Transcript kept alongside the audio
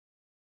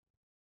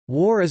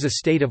War is a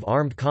state of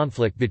armed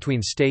conflict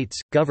between states,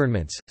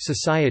 governments,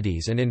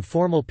 societies and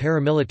informal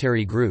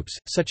paramilitary groups,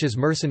 such as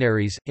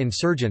mercenaries,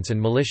 insurgents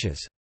and militias.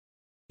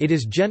 It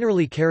is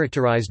generally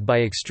characterized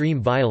by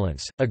extreme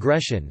violence,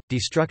 aggression,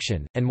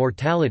 destruction, and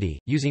mortality,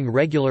 using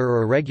regular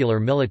or irregular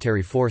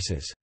military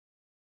forces.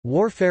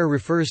 Warfare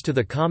refers to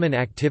the common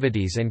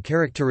activities and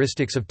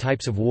characteristics of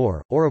types of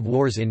war, or of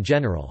wars in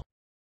general.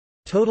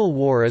 Total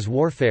war is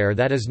warfare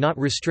that is not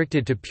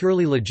restricted to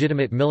purely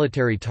legitimate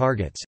military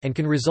targets, and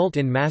can result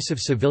in massive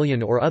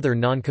civilian or other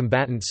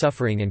non-combatant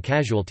suffering and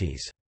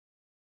casualties.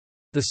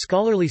 The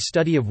scholarly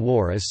study of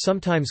war is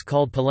sometimes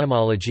called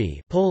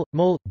polemology,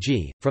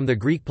 from the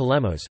Greek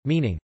polemos,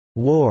 meaning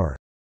war,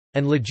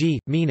 and logy,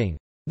 meaning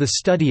the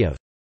study of.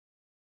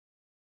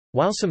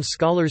 While some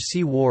scholars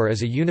see war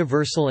as a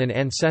universal and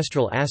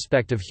ancestral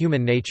aspect of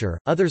human nature,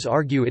 others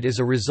argue it is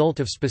a result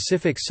of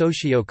specific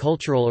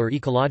socio-cultural or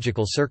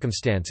ecological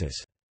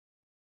circumstances.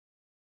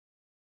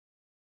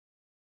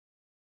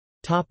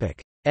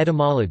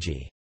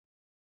 Etymology.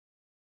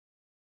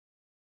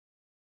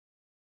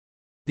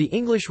 The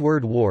English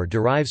word war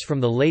derives from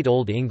the Late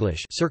Old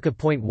English circa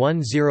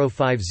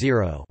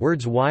 1050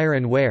 words wire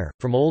and ware,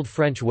 from Old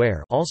French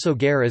ware, also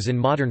guerre as in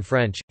modern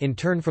French, in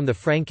turn from the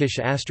Frankish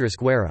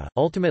 *guerra,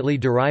 ultimately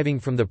deriving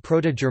from the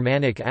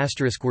Proto-Germanic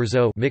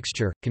 *werzo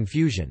mixture,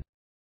 confusion.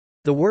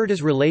 The word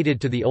is related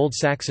to the Old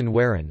Saxon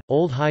waren,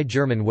 Old High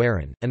German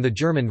waren, and the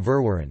German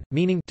verwirren,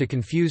 meaning to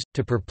confuse,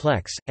 to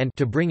perplex, and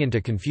to bring into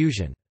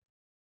confusion.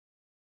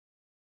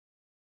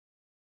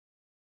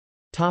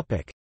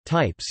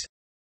 Types.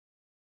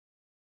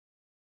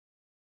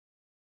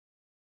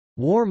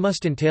 War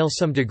must entail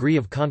some degree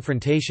of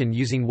confrontation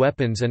using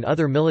weapons and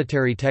other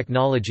military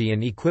technology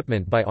and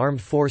equipment by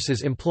armed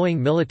forces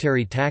employing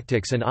military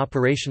tactics and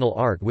operational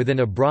art within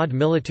a broad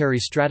military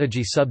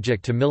strategy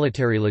subject to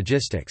military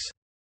logistics.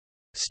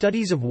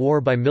 Studies of war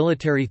by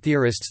military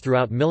theorists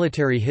throughout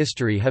military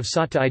history have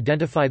sought to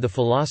identify the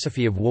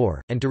philosophy of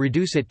war, and to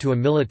reduce it to a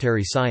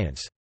military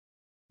science.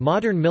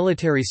 Modern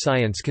military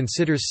science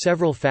considers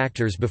several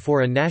factors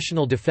before a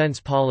national defense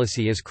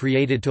policy is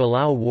created to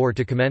allow a war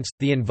to commence: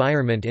 the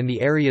environment in the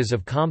areas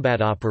of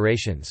combat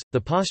operations, the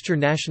posture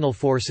national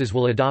forces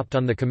will adopt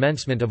on the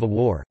commencement of a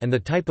war, and the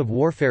type of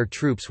warfare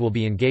troops will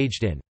be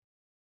engaged in.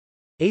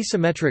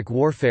 Asymmetric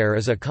warfare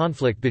is a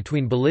conflict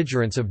between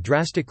belligerents of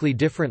drastically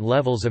different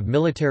levels of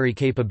military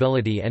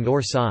capability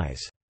and/or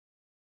size.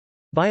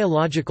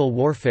 Biological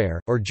warfare,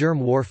 or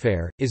germ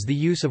warfare, is the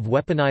use of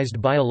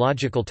weaponized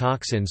biological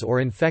toxins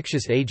or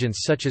infectious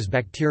agents such as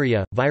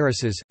bacteria,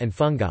 viruses, and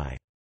fungi.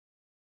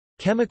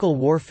 Chemical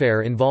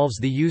warfare involves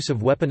the use of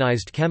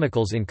weaponized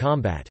chemicals in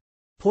combat.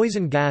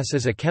 Poison gas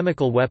as a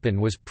chemical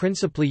weapon was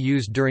principally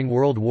used during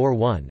World War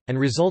I, and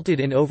resulted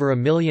in over 1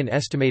 million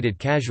estimated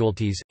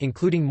casualties,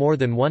 including more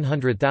than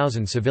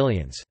 100,000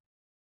 civilians.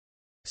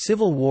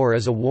 Civil war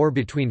is a war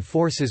between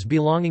forces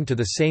belonging to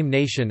the same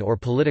nation or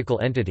political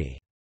entity.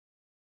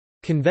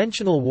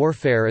 Conventional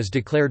warfare is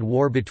declared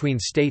war between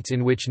states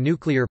in which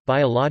nuclear,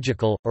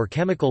 biological, or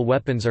chemical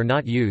weapons are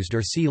not used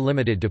or see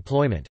limited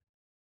deployment.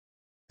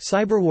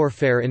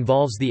 Cyberwarfare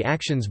involves the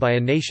actions by a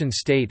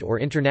nation-state or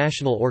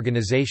international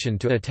organization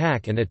to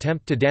attack and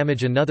attempt to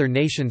damage another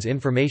nation's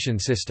information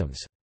systems.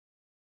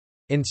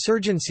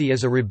 Insurgency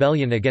is a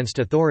rebellion against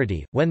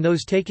authority, when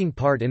those taking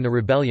part in the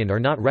rebellion are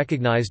not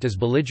recognized as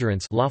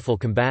belligerents, lawful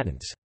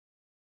combatants.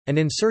 An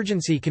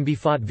insurgency can be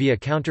fought via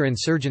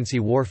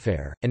counterinsurgency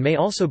warfare, and may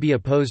also be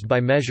opposed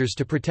by measures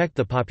to protect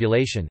the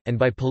population, and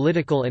by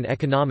political and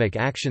economic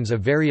actions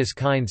of various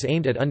kinds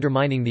aimed at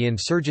undermining the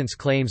insurgents'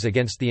 claims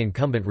against the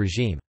incumbent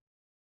regime.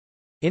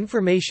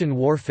 Information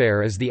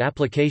warfare is the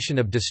application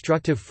of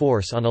destructive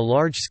force on a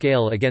large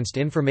scale against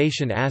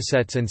information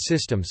assets and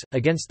systems,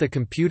 against the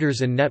computers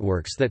and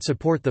networks that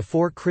support the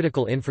four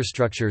critical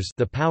infrastructures: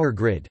 the power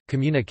grid,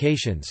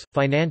 communications,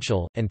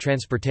 financial, and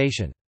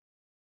transportation.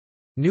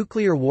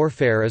 Nuclear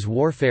warfare is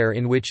warfare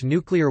in which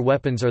nuclear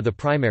weapons are the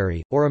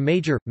primary, or a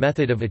major,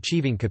 method of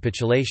achieving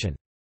capitulation.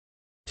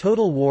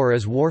 Total war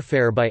is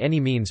warfare by any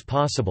means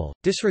possible,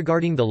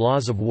 disregarding the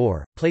laws of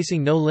war,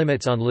 placing no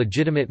limits on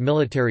legitimate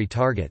military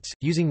targets,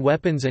 using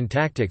weapons and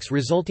tactics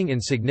resulting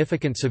in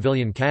significant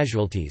civilian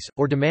casualties,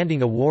 or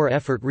demanding a war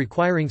effort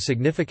requiring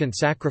significant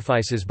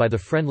sacrifices by the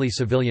friendly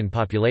civilian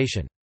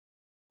population.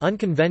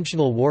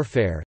 Unconventional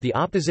warfare, the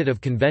opposite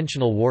of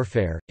conventional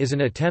warfare, is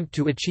an attempt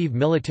to achieve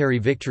military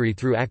victory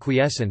through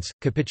acquiescence,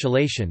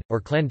 capitulation, or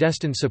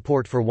clandestine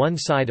support for one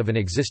side of an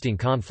existing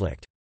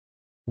conflict.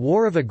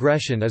 War of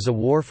aggression is a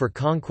war for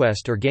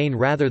conquest or gain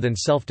rather than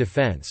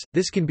self-defense.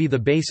 This can be the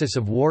basis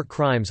of war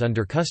crimes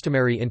under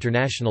customary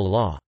international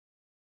law.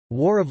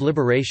 War of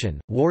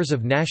liberation, wars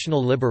of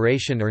national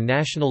liberation or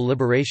national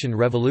liberation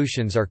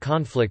revolutions are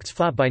conflicts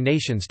fought by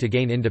nations to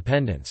gain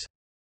independence.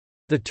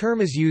 The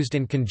term is used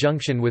in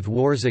conjunction with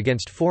wars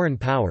against foreign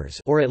powers,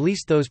 or at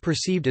least those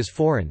perceived as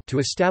foreign, to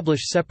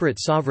establish separate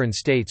sovereign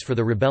states for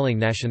the rebelling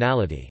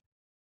nationality.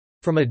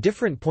 From a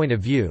different point of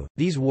view,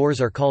 these wars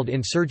are called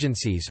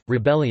insurgencies,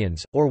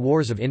 rebellions, or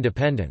wars of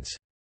independence.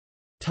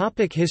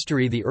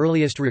 History. The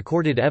earliest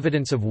recorded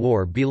evidence of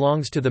war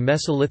belongs to the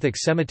Mesolithic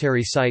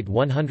cemetery site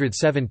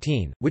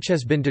 117, which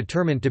has been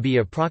determined to be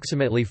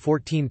approximately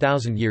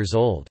 14,000 years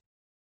old.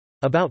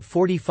 About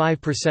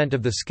 45%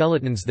 of the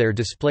skeletons there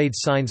displayed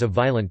signs of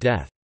violent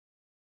death.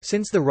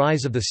 Since the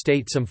rise of the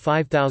state some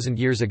 5,000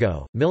 years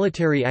ago,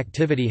 military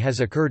activity has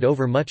occurred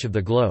over much of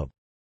the globe.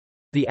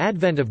 The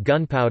advent of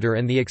gunpowder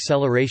and the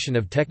acceleration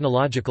of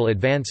technological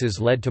advances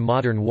led to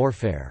modern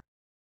warfare.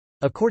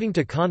 According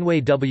to Conway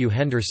W.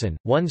 Henderson,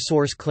 one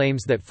source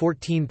claims that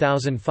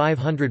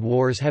 14,500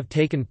 wars have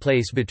taken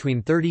place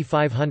between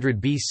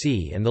 3500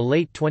 BC and the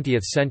late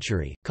 20th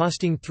century,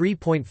 costing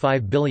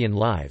 3.5 billion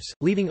lives,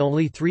 leaving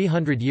only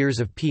 300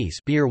 years of peace.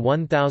 Beer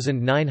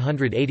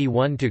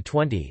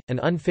 1981-20. An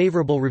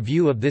unfavorable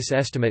review of this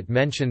estimate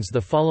mentions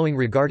the following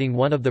regarding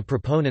one of the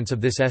proponents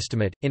of this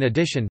estimate. In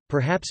addition,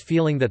 perhaps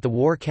feeling that the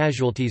war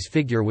casualties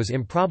figure was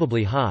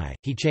improbably high,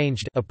 he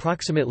changed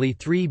approximately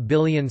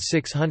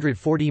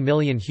 3,640,000,000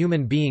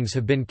 human beings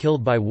have been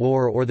killed by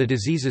war or the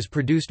diseases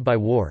produced by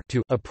war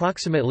to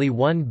approximately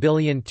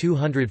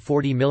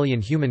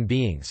 1,240,000,000 human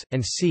beings,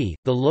 and c.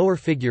 the lower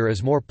figure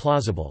is more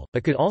plausible,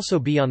 but could also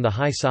be on the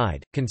high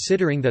side,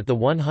 considering that the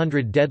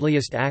 100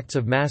 deadliest acts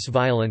of mass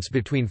violence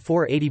between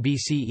 480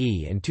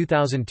 BCE and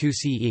 2002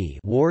 CE,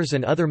 wars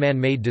and other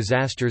man-made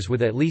disasters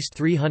with at least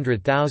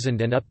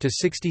 300,000 and up to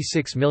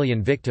 66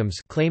 million victims,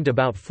 claimed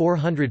about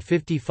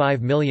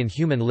 455 million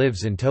human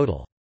lives in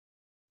total.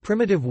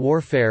 Primitive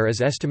warfare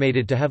is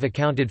estimated to have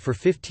accounted for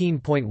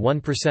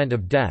 15.1%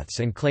 of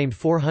deaths and claimed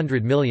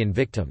 400 million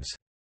victims.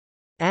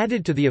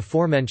 Added to the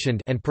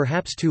aforementioned and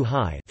perhaps too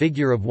high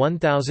figure of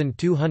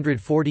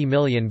 1,240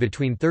 million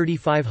between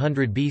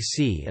 3500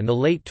 BC and the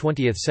late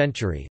 20th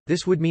century,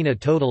 this would mean a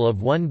total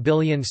of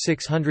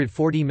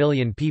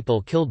 1,640,000,000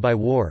 people killed by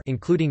war,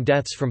 including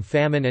deaths from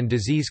famine and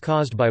disease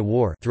caused by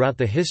war, throughout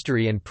the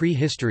history and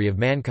prehistory of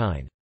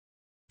mankind.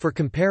 For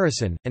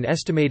comparison, an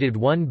estimated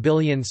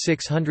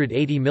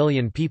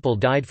 1,680,000,000 people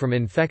died from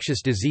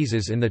infectious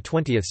diseases in the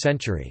 20th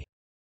century.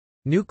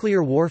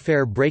 Nuclear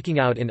warfare breaking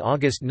out in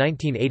August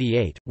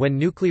 1988, when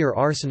nuclear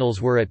arsenals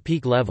were at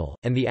peak level,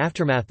 and the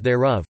aftermath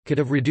thereof, could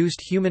have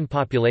reduced human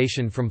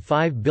population from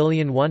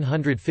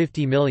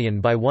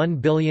 5,150,000,000 by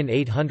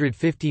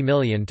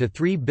 1,850,000,000 to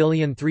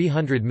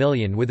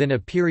 3,300,000,000 within a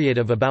period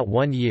of about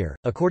 1 year,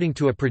 according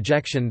to a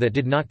projection that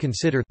did not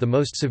consider the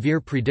most severe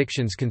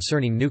predictions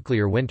concerning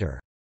nuclear winter.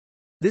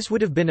 This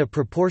would have been a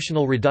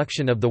proportional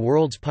reduction of the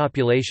world's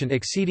population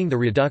exceeding the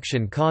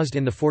reduction caused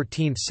in the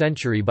 14th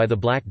century by the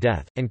Black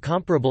Death, and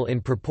comparable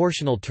in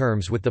proportional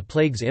terms with the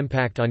plague's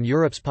impact on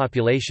Europe's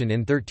population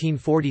in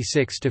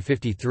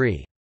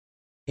 1346–53.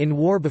 In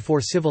War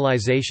Before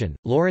Civilization,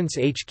 Lawrence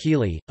H.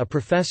 Keeley, a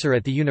professor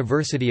at the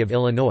University of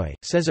Illinois,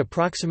 says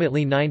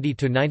approximately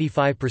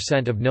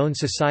 90–95% of known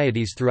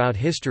societies throughout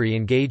history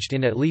engaged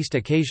in at least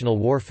occasional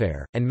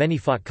warfare, and many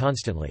fought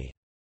constantly.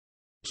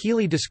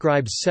 Keeley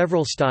describes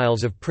several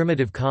styles of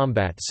primitive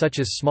combat such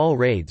as small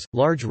raids,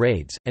 large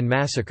raids, and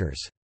massacres.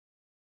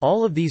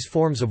 All of these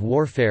forms of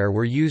warfare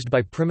were used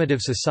by primitive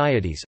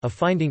societies, a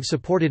finding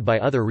supported by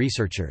other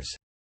researchers.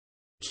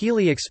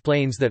 Keeley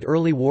explains that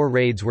early war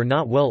raids were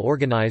not well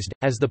organized,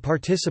 as the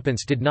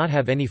participants did not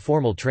have any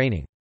formal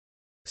training.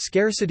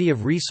 Scarcity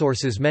of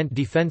resources meant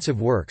defensive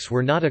works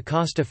were not a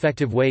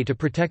cost-effective way to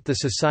protect the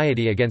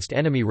society against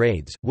enemy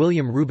raids.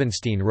 William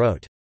Rubenstein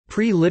wrote,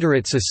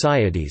 "Pre-literate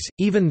societies,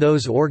 even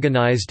those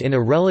organized in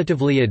a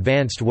relatively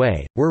advanced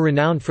way, were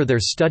renowned for their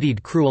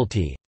studied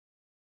cruelty.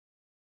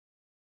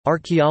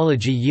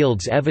 Archaeology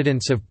yields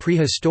evidence of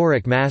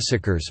prehistoric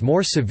massacres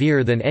more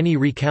severe than any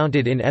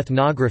recounted in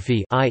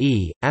ethnography,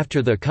 i.e.,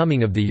 after the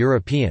coming of the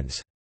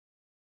Europeans."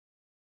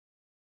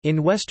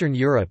 In Western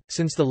Europe,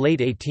 since the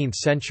late 18th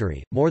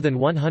century, more than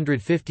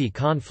 150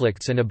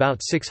 conflicts and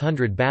about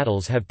 600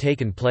 battles have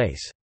taken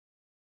place.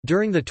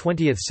 During the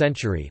 20th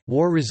century,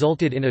 war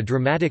resulted in a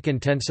dramatic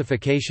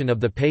intensification of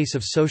the pace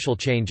of social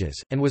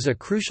changes, and was a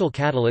crucial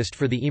catalyst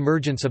for the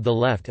emergence of the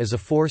left as a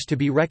force to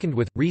be reckoned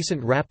with.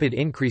 Recent rapid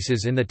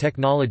increases in the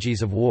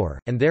technologies of war,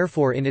 and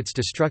therefore in its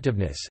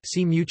destructiveness,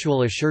 see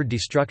mutual assured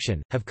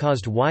destruction, have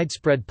caused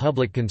widespread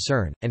public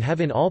concern, and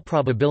have in all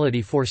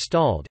probability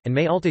forestalled, and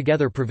may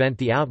altogether prevent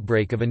the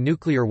outbreak of a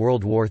nuclear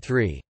World War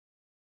III.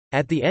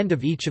 At the end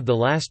of each of the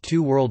last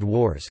two world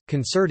wars,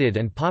 concerted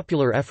and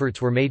popular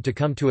efforts were made to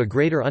come to a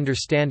greater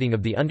understanding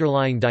of the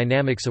underlying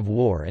dynamics of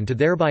war and to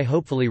thereby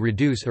hopefully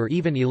reduce or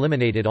even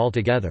eliminate it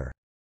altogether.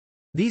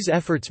 These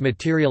efforts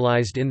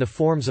materialized in the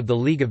forms of the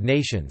League of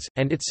Nations,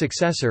 and its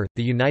successor,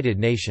 the United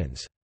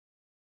Nations.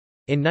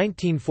 In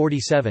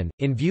 1947,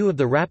 in view of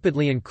the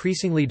rapidly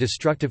increasingly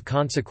destructive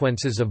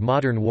consequences of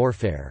modern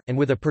warfare, and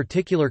with a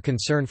particular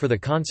concern for the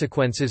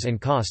consequences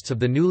and costs of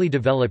the newly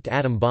developed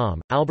atom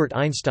bomb, Albert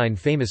Einstein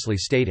famously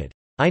stated,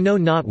 "I know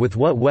not with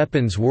what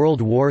weapons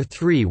World War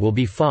III will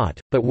be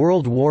fought, but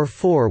World War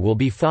IV will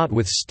be fought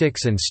with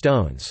sticks and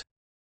stones."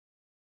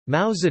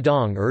 Mao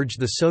Zedong urged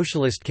the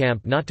socialist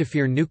camp not to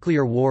fear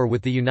nuclear war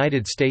with the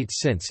United States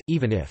since,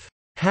 even if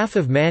Half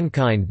of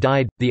mankind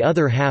died, the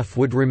other half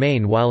would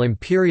remain while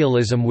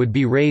imperialism would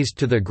be razed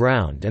to the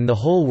ground and the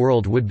whole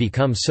world would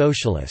become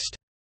socialist."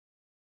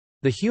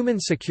 The Human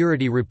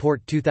Security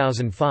Report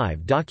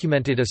 2005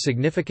 documented a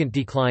significant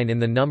decline in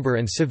the number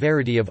and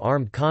severity of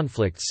armed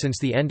conflicts since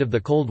the end of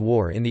the Cold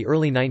War in the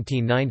early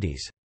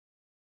 1990s.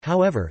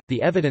 However,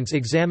 the evidence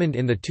examined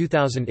in the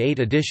 2008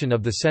 edition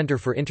of the Center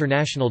for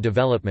International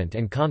Development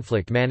and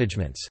Conflict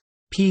Management's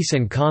Peace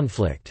and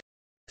Conflict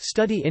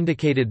study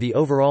indicated the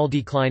overall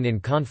decline in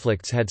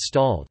conflicts had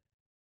stalled.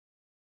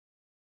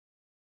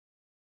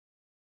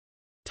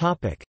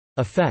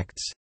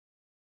 Effects.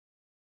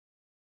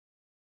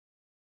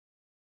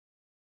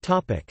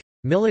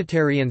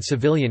 Military and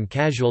civilian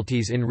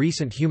casualties in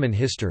recent human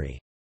history.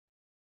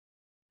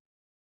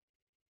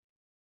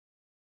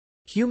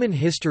 Human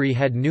history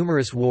had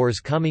numerous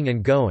wars coming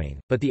and going,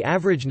 but the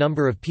average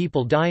number of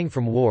people dying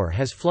from war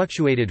has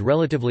fluctuated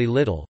relatively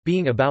little,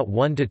 being about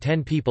 1 to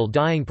 10 people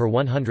dying per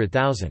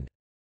 100,000.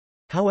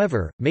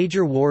 However,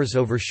 major wars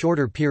over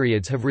shorter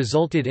periods have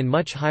resulted in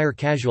much higher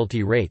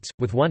casualty rates,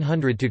 with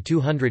 100 to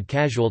 200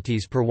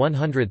 casualties per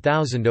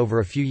 100,000 over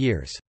a few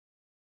years.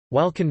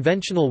 While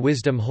conventional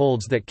wisdom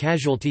holds that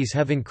casualties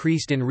have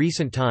increased in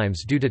recent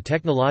times due to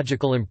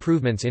technological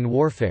improvements in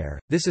warfare,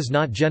 this is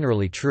not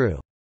generally true.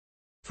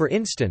 For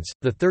instance,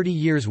 the 30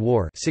 Years'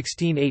 War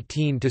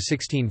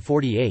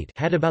 (1618–1648)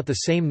 had about the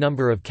same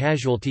number of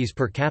casualties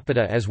per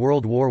capita as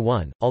World War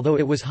I, although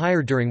it was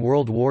higher during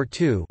World War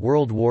II.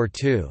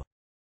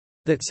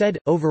 That said,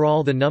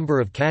 overall the number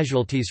of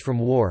casualties from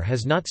war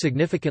has not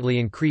significantly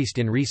increased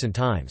in recent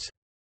times.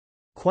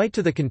 Quite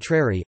to the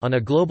contrary, on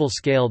a global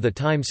scale the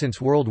time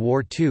since World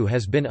War II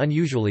has been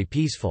unusually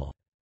peaceful.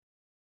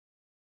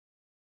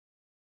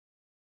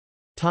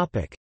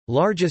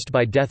 Largest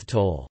by death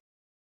toll.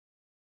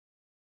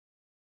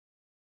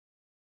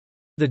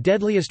 The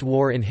deadliest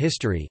war in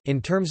history, in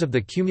terms of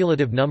the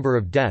cumulative number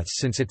of deaths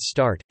since its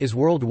start, is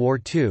World War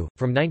II,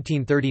 from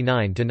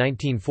 1939 to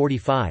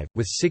 1945,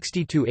 with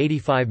 60 to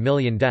 85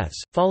 million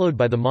deaths, followed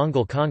by the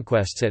Mongol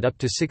conquests at up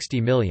to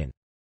 60 million.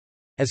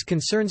 As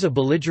concerns of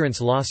belligerents'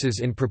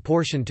 losses in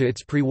proportion to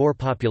its pre-war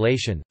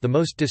population, the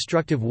most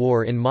destructive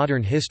war in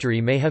modern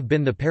history may have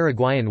been the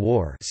Paraguayan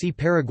War. See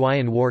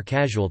Paraguayan War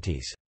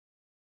casualties.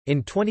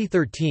 In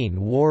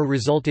 2013, war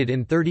resulted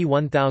in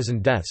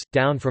 31,000 deaths,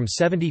 down from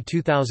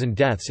 72,000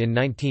 deaths in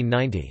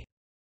 1990.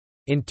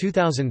 In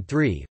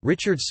 2003,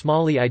 Richard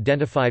Smalley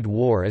identified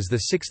war as the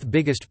sixth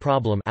biggest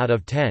problem out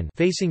of 10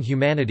 facing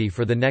humanity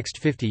for the next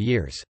 50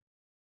 years.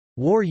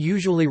 War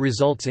usually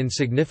results in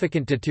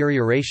significant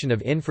deterioration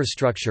of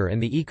infrastructure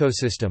and the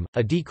ecosystem,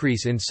 a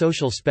decrease in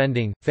social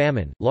spending,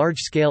 famine,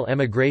 large-scale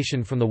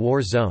emigration from the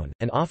war zone,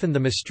 and often the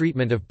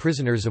mistreatment of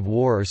prisoners of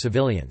war or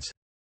civilians.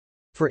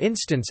 For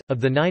instance, of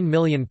the 9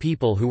 million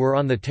people who were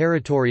on the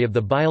territory of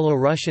the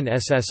Byelorussian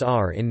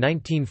SSR in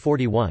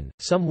 1941,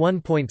 some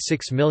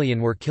 1.6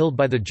 million were killed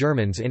by the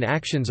Germans in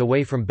actions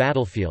away from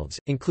battlefields,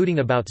 including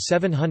about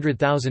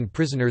 700,000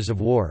 prisoners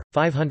of war,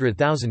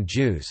 500,000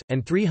 Jews,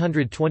 and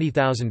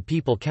 320,000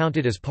 people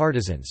counted as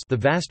partisans, the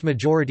vast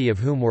majority of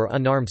whom were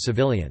unarmed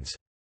civilians.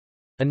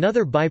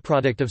 Another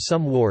byproduct of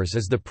some wars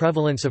is the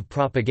prevalence of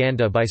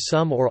propaganda by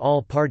some or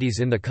all parties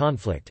in the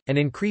conflict, and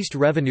increased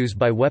revenues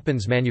by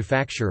weapons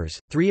manufacturers.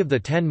 3 of the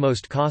 10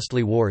 most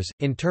costly wars,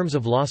 in terms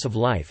of loss of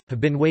life, have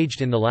been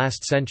waged in the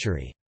last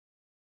century.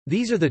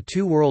 These are the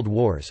 2 World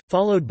Wars,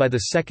 followed by the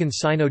Second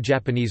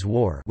Sino-Japanese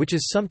War, which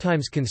is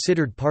sometimes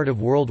considered part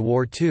of World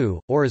War II,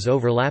 or as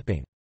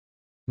overlapping.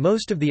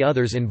 Most of the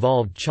others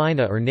involved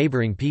China or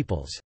neighboring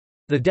peoples.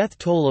 The death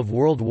toll of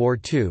World War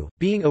II,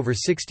 being over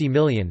 60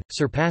 million,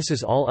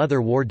 surpasses all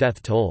other war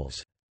death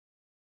tolls.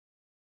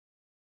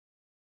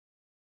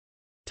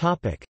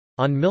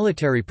 On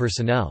military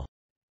personnel.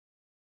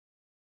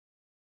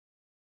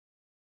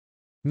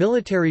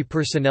 Military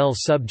personnel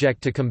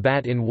subject to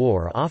combat in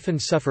war often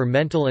suffer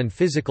mental and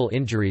physical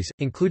injuries,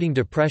 including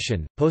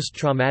depression,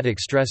 post-traumatic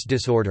stress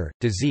disorder,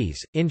 disease,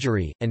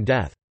 injury, and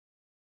death.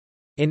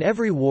 In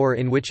every war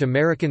in which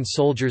American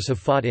soldiers have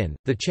fought in,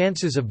 the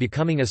chances of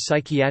becoming a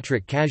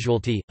psychiatric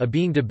casualty, of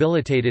being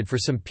debilitated for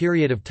some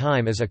period of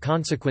time as a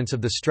consequence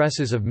of the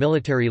stresses of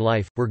military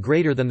life, were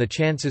greater than the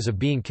chances of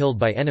being killed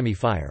by enemy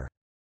fire.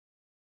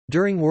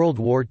 During World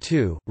War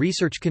II,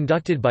 research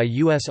conducted by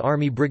U.S.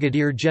 Army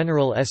Brigadier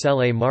General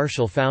S.L.A.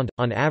 Marshall found,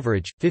 on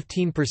average,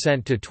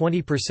 15% to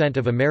 20%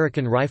 of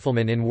American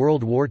riflemen in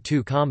World War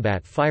II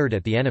combat fired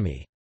at the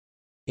enemy.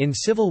 In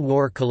Civil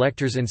War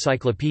Collector's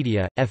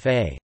Encyclopedia,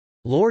 F.A.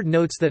 Lord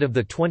notes that of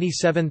the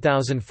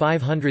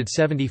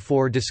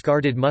 27,574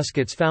 discarded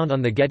muskets found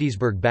on the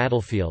Gettysburg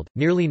battlefield,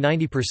 nearly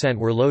 90%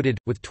 were loaded,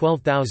 with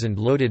 12,000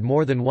 loaded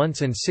more than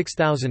once and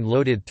 6,000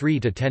 loaded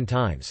 3 to 10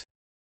 times.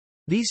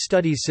 These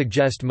studies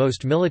suggest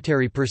most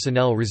military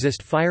personnel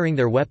resist firing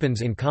their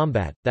weapons in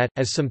combat, that,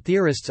 as some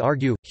theorists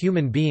argue,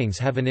 human beings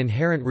have an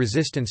inherent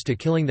resistance to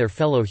killing their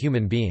fellow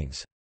human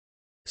beings.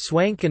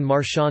 Swank and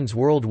Marchand's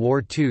World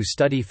War II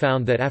study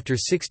found that after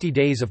 60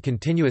 days of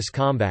continuous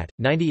combat,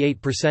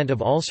 98%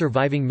 of all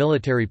surviving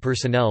military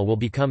personnel will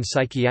become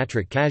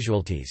psychiatric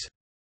casualties.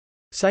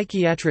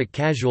 Psychiatric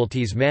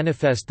casualties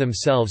manifest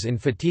themselves in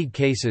fatigue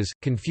cases,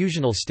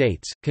 confusional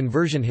states,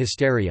 conversion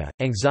hysteria,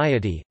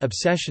 anxiety,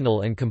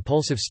 obsessional and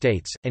compulsive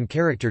states, and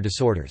character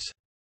disorders.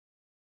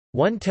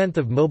 1/10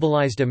 of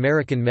mobilized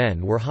American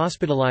men were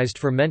hospitalized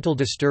for mental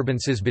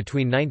disturbances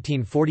between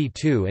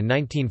 1942 and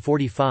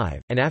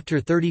 1945, and after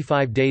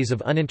 35 days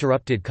of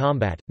uninterrupted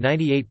combat,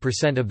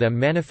 98% of them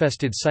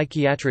manifested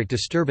psychiatric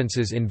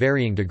disturbances in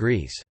varying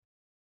degrees.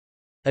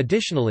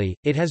 Additionally,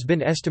 it has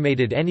been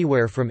estimated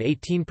anywhere from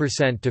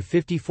 18% to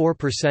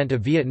 54%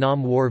 of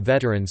Vietnam War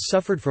veterans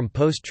suffered from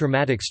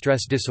post-traumatic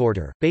stress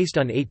disorder. Based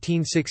on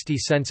 1860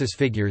 census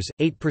figures,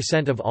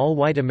 8% of all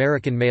white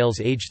American males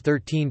aged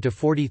 13 to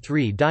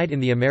 43 died in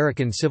the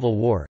American Civil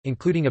War,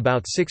 including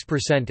about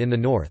 6% in the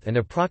North and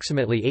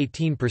approximately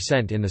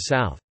 18% in the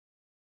South.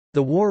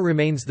 The war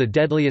remains the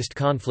deadliest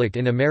conflict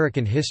in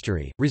American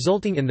history,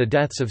 resulting in the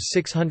deaths of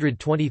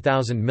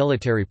 620,000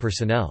 military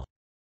personnel.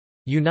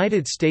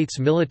 United States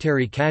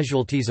military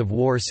casualties of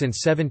war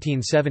since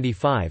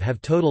 1775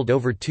 have totaled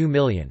over 2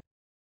 million.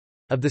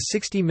 Of the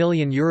 60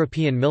 million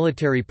European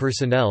military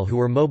personnel who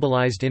were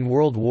mobilized in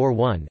World War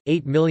I,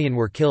 8 million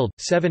were killed,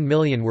 7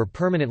 million were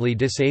permanently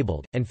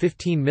disabled, and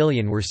 15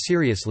 million were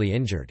seriously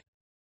injured.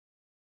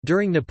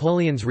 During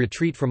Napoleon's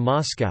retreat from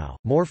Moscow,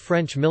 more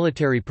French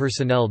military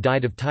personnel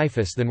died of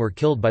typhus than were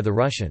killed by the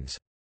Russians.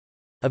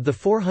 Of the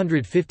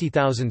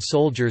 450,000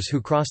 soldiers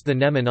who crossed the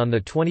Neman on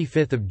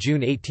 25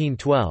 June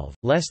 1812,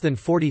 less than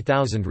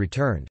 40,000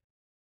 returned.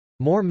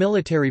 More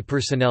military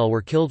personnel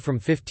were killed from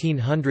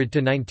 1500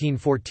 to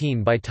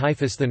 1914 by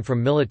typhus than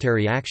from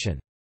military action.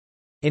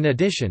 In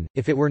addition,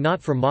 if it were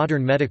not for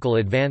modern medical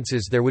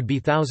advances, there would be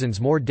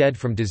thousands more dead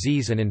from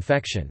disease and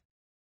infection.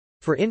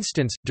 For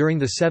instance, during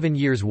the 7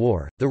 Years'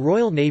 War, the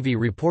Royal Navy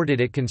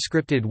reported it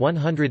conscripted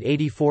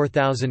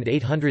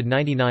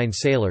 184,899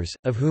 sailors,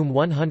 of whom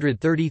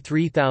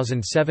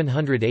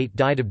 133,708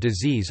 died of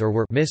disease or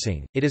were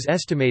missing. It is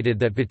estimated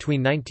that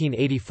between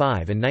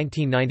 1985 and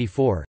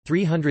 1994,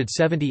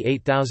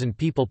 378,000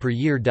 people per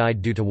year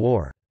died due to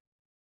war.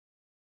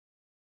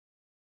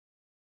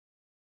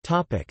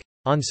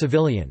 On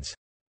civilians.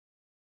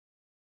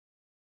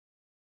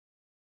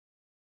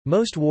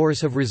 Most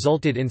wars have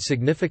resulted in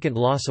significant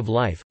loss of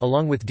life,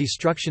 along with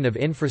destruction of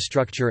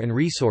infrastructure and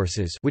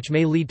resources, which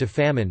may lead to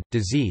famine,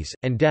 disease,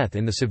 and death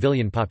in the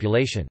civilian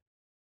population.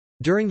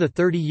 During the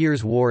 30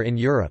 Years' War in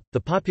Europe, the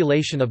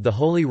population of the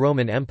Holy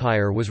Roman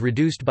Empire was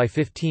reduced by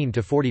 15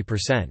 to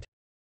 40%.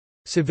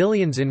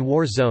 Civilians in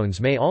war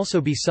zones may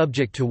also be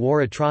subject to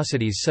war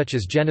atrocities such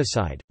as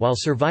genocide, while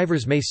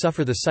survivors may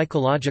suffer the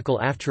psychological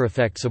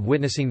aftereffects of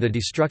witnessing the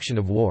destruction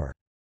of war.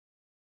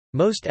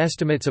 Most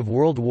estimates of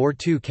World War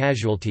II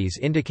casualties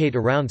indicate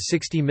around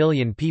 60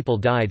 million people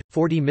died,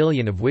 40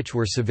 million of which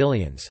were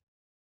civilians.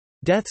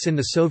 Deaths in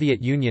the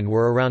Soviet Union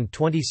were around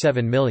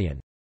 27 million.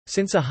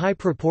 Since a high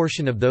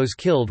proportion of those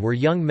killed were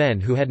young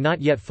men who had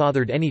not yet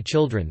fathered any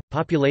children,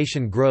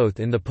 population growth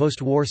in the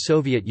post-war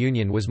Soviet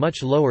Union was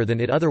much lower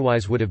than it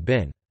otherwise would have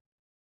been.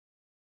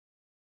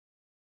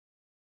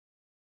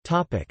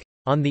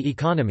 On the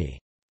economy.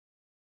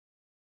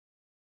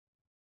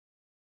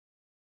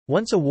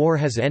 Once a war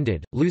has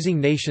ended, losing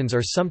nations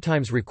are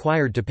sometimes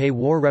required to pay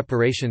war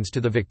reparations to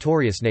the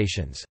victorious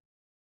nations.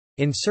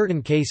 In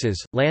certain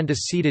cases, land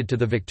is ceded to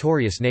the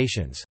victorious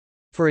nations.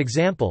 For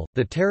example,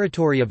 the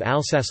territory of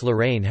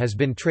Alsace-Lorraine has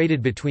been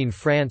traded between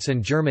France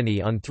and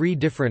Germany on 3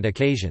 different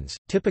occasions.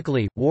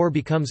 Typically, war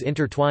becomes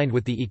intertwined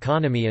with the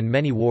economy, and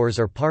many wars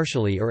are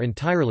partially or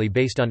entirely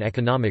based on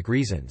economic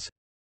reasons.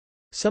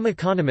 Some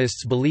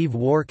economists believe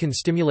war can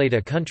stimulate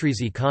a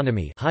country's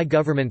economy. High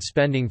government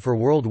spending for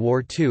World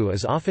War II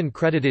is often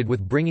credited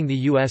with bringing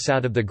the U.S.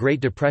 out of the Great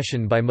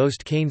Depression by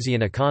most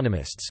Keynesian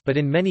economists, but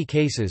in many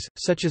cases,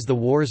 such as the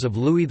wars of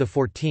Louis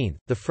XIV,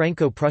 the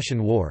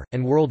Franco-Prussian War,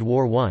 and World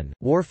War I,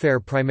 warfare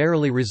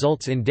primarily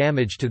results in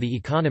damage to the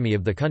economy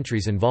of the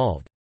countries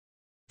involved.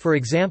 For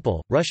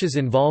example, Russia's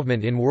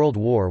involvement in World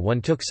War I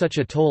took such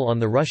a toll on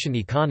the Russian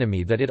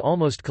economy that it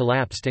almost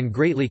collapsed and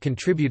greatly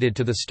contributed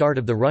to the start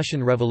of the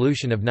Russian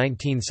Revolution of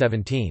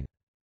 1917.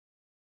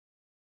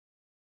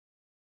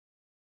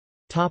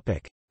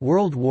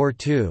 World War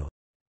II.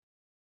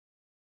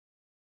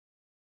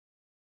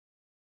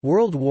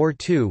 World War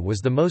II was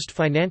the most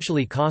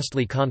financially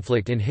costly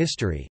conflict in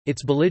history.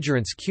 Its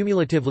belligerents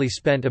cumulatively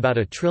spent about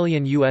 $1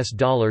 trillion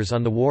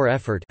on the war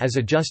effort as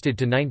adjusted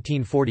to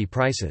 1940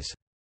 prices.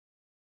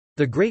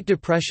 The Great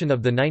Depression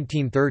of the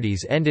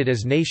 1930s ended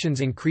as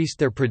nations increased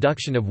their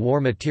production of war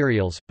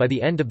materials. By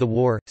the end of the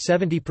war,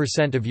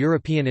 70% of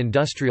European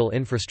industrial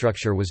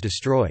infrastructure was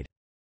destroyed.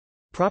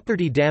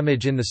 Property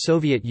damage in the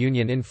Soviet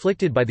Union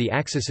inflicted by the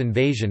Axis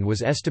invasion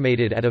was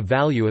estimated at a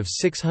value of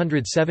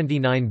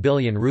 679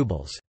 billion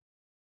rubles.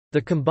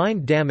 The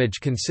combined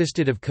damage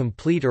consisted of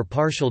complete or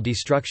partial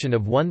destruction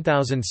of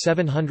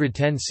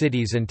 1,710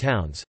 cities and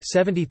towns,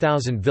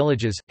 70,000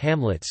 villages,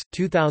 hamlets,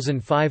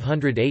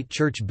 2,508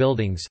 church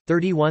buildings,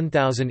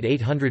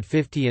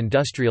 31,850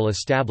 industrial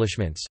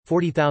establishments,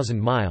 40,000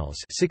 miles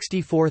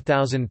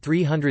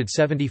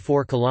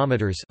 (64,374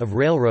 kilometers) of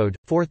railroad,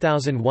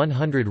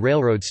 4,100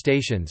 railroad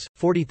stations,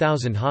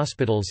 40,000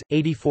 hospitals,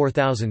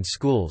 84,000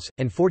 schools,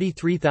 and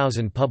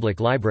 43,000 public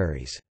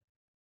libraries.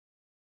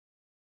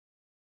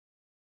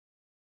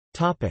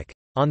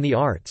 On the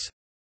arts.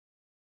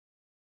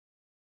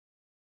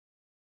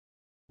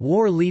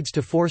 War leads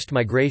to forced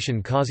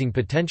migration, causing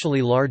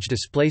potentially large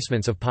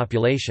displacements of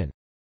population.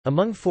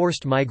 Among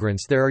forced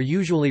migrants there are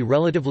usually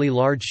relatively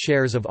large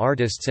shares of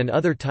artists and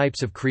other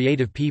types of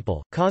creative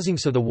people, causing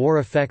so the war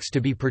effects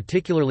to be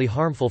particularly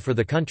harmful for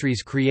the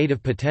country's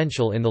creative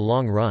potential in the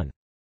long run.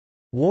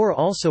 War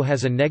also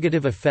has a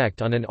negative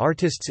effect on an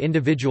artist's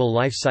individual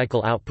life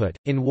cycle output.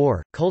 In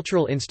war,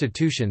 cultural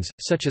institutions,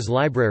 such as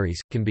libraries,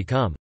 can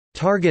become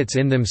targets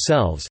in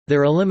themselves.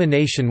 Their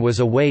elimination was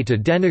a way to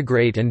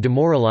denigrate and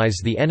demoralize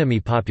the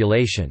enemy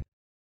population.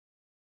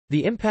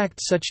 The impact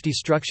such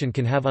destruction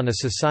can have on a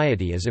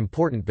society is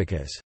important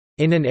because,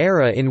 in an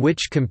era in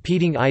which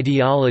competing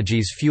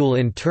ideologies fuel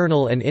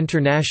internal and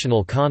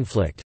international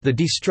conflict, the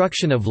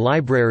destruction of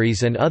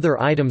libraries and other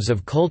items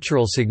of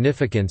cultural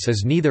significance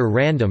is neither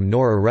random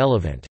nor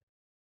irrelevant.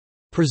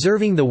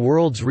 Preserving the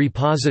world's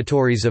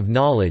repositories of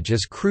knowledge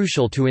is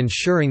crucial to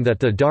ensuring that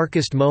the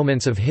darkest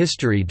moments of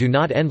history do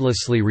not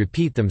endlessly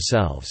repeat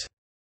themselves.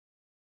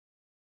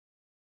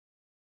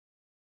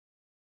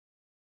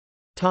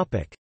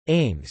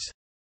 Aims.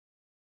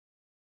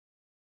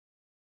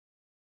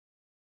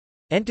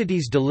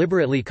 Entities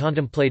deliberately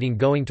contemplating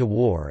going to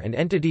war and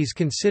entities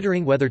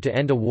considering whether to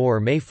end a war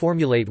may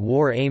formulate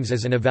war aims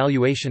as an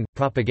evaluation,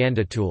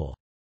 propaganda tool.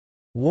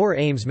 War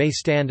aims may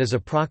stand as a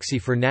proxy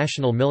for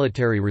national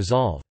military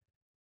resolve.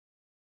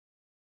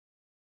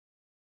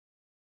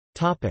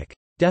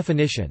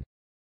 Definition.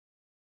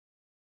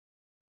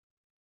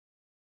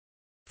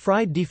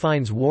 Fried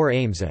defines war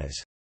aims as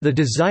the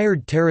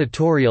desired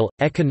territorial,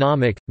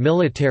 economic,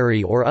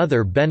 military or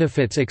other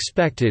benefits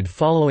expected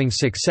following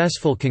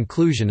successful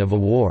conclusion of a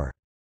war.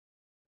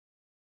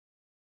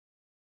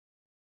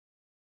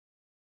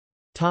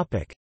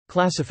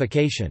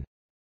 Classification.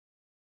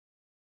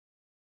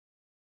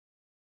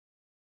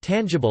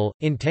 Tangible,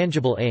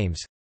 intangible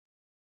aims.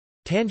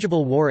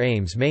 Tangible war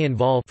aims may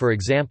involve, for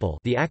example,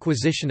 the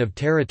acquisition of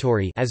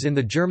territory, as in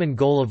the German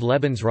goal of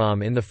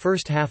Lebensraum in the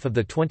first half of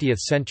the 20th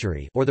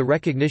century, or the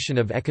recognition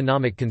of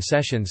economic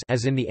concessions,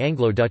 as in the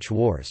Anglo-Dutch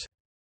Wars.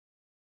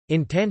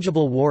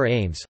 Intangible war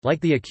aims,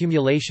 like the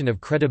accumulation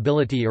of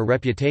credibility or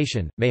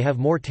reputation, may have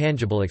more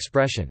tangible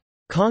expression.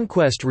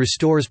 Conquest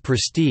restores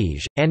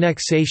prestige,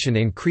 annexation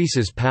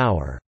increases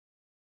power.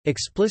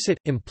 Explicit,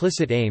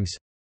 implicit aims.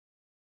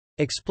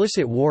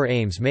 Explicit war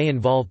aims may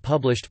involve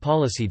published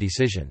policy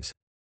decisions.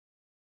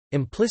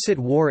 Implicit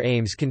war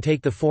aims can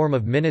take the form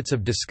of minutes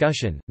of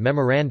discussion,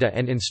 memoranda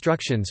and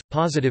instructions.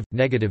 Positive,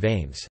 negative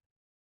aims.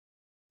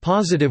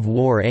 Positive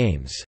war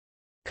aims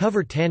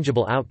cover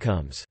tangible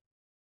outcomes.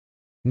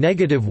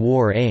 Negative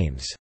war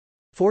aims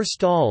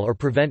forestall or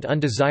prevent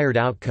undesired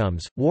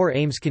outcomes. War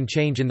aims can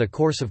change in the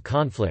course of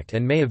conflict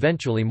and may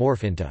eventually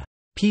morph into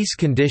peace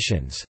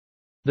conditions,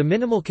 the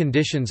minimal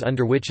conditions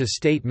under which a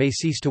state may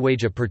cease to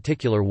wage a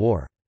particular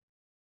war.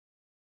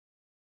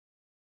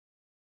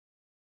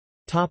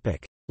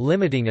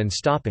 Limiting and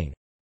stopping.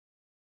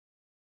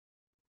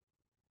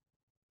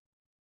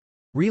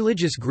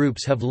 Religious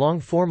groups have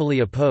long formally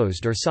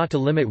opposed or sought to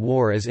limit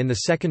war, as in the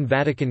Second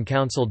Vatican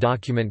Council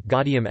document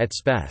Gaudium et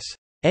Spes.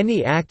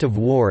 Any act of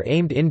war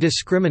aimed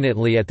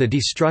indiscriminately at the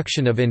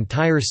destruction of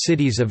entire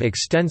cities of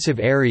extensive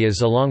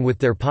areas along with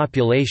their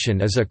population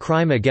is a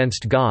crime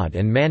against God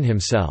and man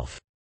himself.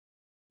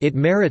 It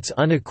merits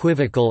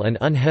unequivocal and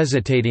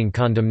unhesitating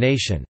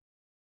condemnation.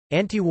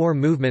 Anti-war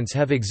movements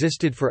have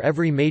existed for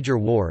every major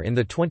war in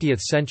the 20th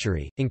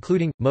century,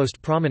 including,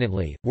 most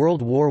prominently,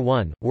 World War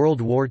I,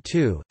 World War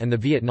II, and the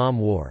Vietnam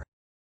War.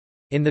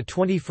 In the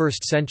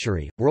 21st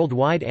century,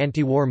 worldwide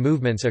anti-war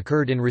movements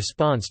occurred in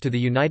response to the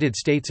United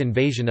States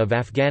invasion of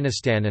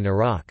Afghanistan and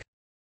Iraq.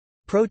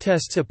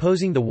 Protests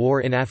opposing the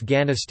war in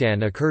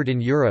Afghanistan occurred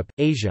in Europe,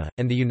 Asia,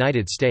 and the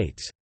United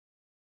States.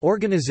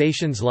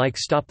 Organizations like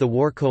Stop the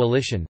War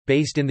Coalition,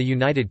 based in the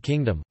United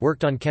Kingdom,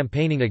 worked on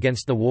campaigning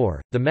against the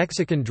war. The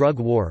Mexican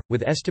drug war,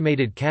 with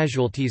estimated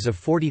casualties of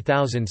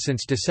 40,000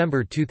 since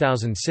December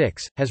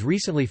 2006, has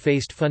recently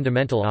faced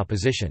fundamental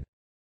opposition.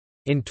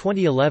 In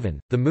 2011,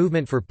 the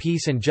Movement for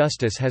Peace and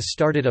Justice has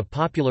started a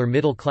popular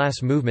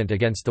middle-class movement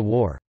against the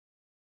war.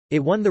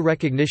 It won the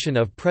recognition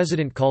of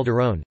President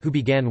Calderón, who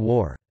began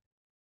war.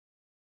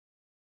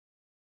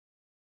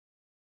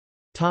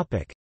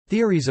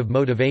 Theories of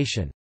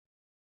motivation.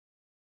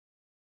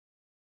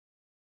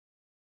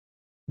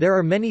 There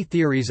are many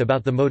theories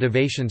about the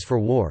motivations for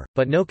war,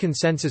 but no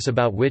consensus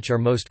about which are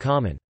most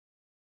common.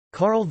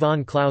 Karl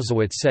von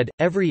Clausewitz said,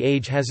 "Every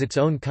age has its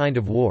own kind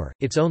of war,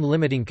 its own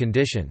limiting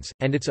conditions,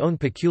 and its own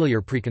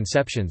peculiar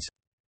preconceptions."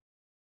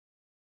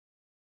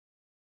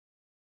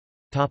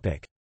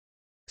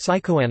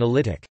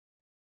 Psychoanalytic.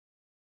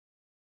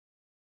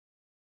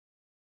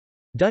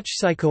 Dutch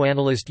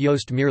psychoanalyst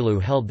Joost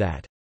Meerloo held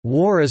that,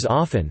 "War is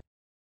often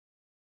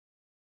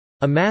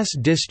a mass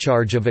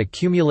discharge of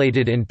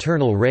accumulated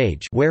internal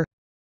rage where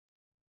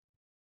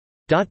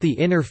the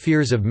inner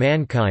fears of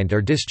mankind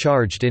are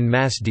discharged in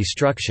mass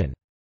destruction."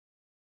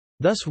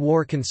 Thus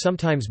war can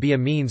sometimes be a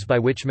means by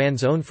which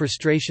man's own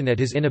frustration at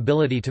his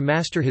inability to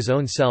master his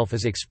own self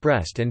is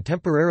expressed and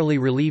temporarily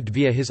relieved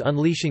via his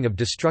unleashing of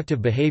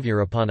destructive behavior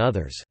upon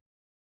others.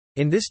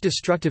 In this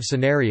destructive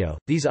scenario,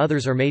 these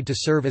others are made to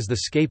serve as the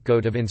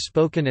scapegoat of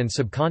unspoken and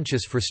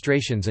subconscious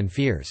frustrations and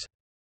fears.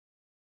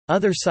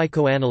 Other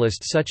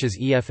psychoanalysts such as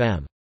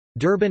E.F.M.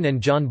 Durbin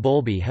and John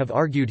Bowlby have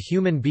argued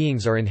human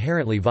beings are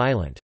inherently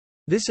violent.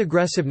 This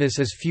aggressiveness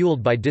is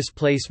fueled by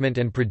displacement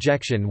and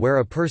projection, where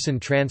a person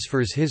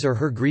transfers his or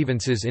her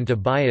grievances into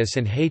bias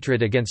and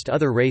hatred against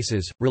other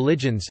races,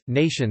 religions,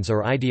 nations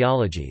or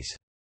ideologies.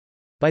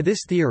 By this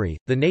theory,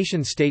 the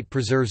nation-state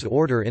preserves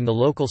order in the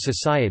local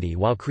society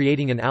while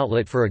creating an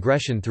outlet for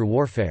aggression through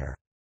warfare.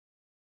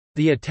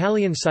 The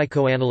Italian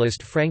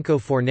psychoanalyst Franco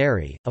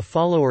Forneri, a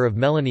follower of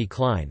Melanie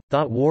Klein,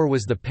 thought war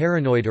was the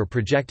paranoid or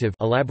projective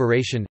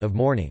elaboration of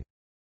mourning.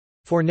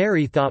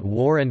 Forneri thought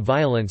war and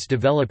violence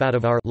develop out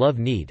of our love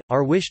need,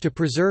 our wish to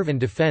preserve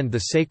and defend the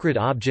sacred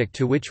object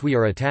to which we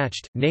are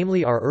attached,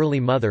 namely our early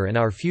mother and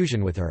our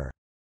fusion with her.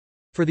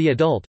 For the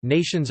adult,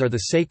 nations are the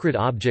sacred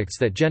objects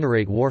that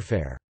generate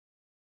warfare.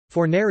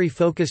 Forneri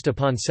focused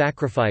upon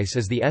sacrifice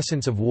as the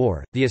essence of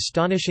war, the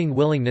astonishing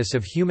willingness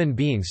of human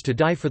beings to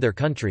die for their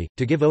country,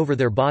 to give over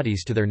their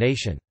bodies to their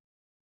nation.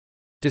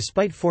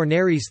 Despite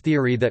Forneri's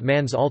theory that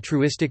man's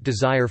altruistic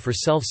desire for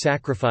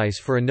self-sacrifice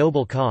for a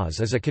noble cause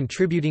is a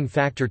contributing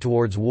factor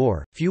towards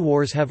war, few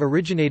wars have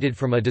originated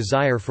from a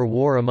desire for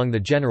war among the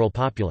general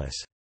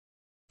populace.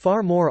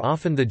 Far more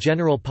often the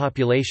general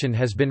population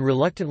has been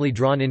reluctantly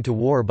drawn into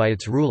war by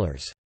its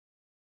rulers.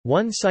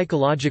 One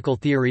psychological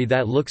theory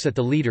that looks at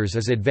the leaders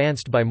is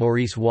advanced by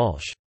Maurice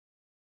Walsh.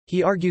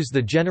 He argues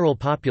the general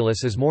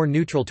populace is more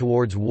neutral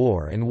towards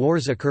war, and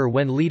wars occur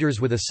when leaders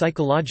with a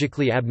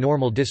psychologically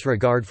abnormal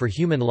disregard for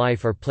human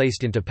life are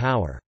placed into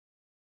power.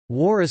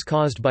 War is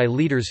caused by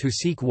leaders who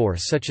seek war,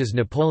 such as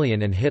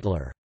Napoleon and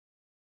Hitler.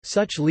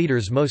 Such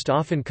leaders most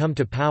often come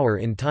to power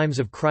in times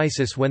of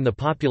crisis when the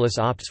populace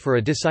opts for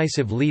a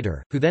decisive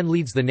leader, who then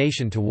leads the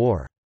nation to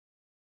war.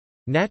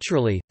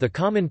 Naturally, the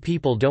common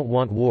people don't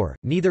want war,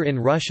 neither in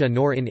Russia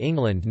nor in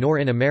England nor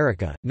in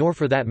America, nor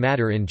for that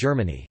matter in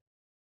Germany.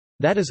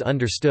 That is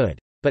understood.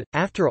 But,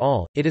 after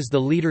all, it is the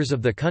leaders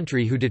of the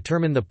country who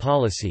determine the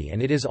policy, and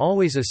it is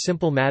always a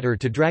simple matter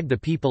to drag the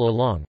people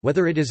along,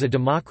 whether it is a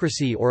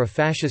democracy or a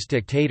fascist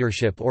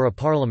dictatorship or a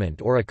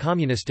parliament or a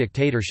communist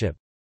dictatorship.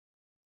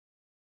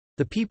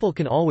 The people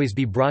can always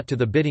be brought to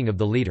the bidding of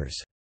the leaders.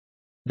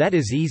 That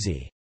is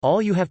easy.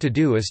 All you have to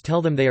do is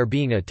tell them they are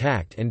being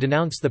attacked and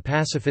denounce the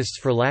pacifists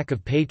for lack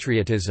of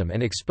patriotism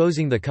and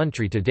exposing the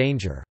country to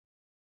danger.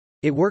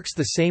 It works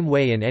the same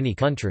way in any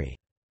country.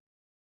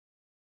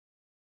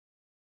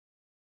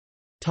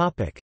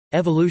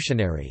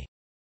 Evolutionary.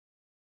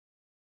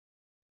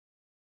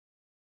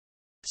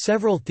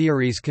 Several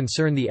theories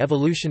concern the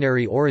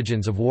evolutionary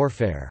origins of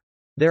warfare.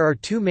 There are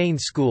two main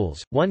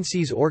schools. One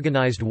sees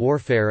organized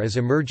warfare as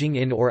emerging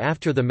in or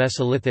after the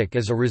Mesolithic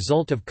as a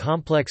result of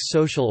complex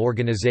social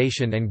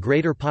organization and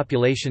greater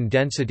population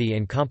density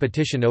and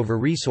competition over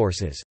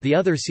resources. The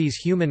other sees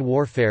human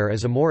warfare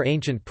as a more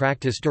ancient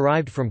practice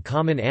derived from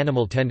common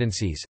animal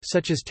tendencies,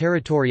 such as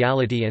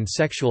territoriality and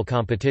sexual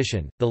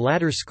competition. The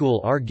latter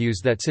school argues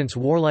that since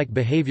warlike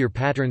behavior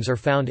patterns are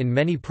found in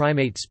many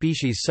primate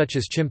species such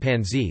as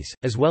chimpanzees,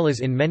 as well as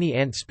in many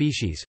ant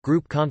species,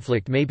 group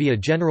conflict may be a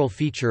general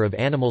feature of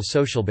animal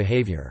social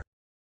behavior.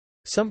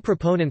 Some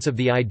proponents of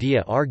the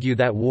idea argue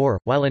that war,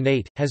 while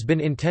innate, has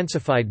been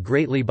intensified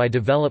greatly by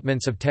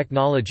developments of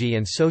technology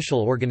and social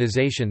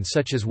organization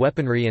such as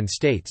weaponry and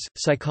states.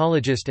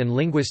 Psychologist and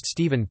linguist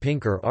Steven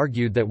Pinker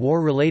argued that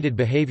war-related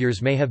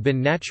behaviors may have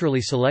been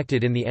naturally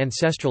selected in the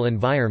ancestral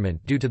environment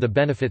due to the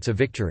benefits of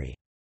victory.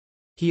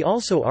 He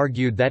also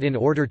argued that in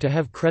order to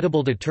have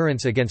credible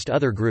deterrence against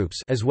other groups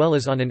as well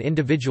as on an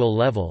individual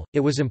level, it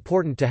was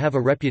important to have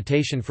a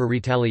reputation for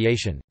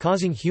retaliation,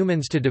 causing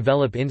humans to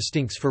develop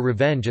instincts for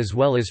revenge as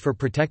well as for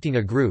protecting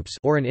a group's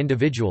or an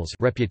individual's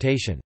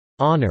reputation.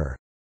 Honor.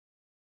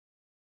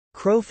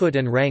 Crowfoot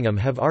and Wrangham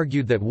have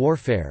argued that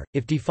warfare,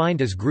 if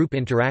defined as group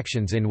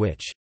interactions in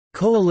which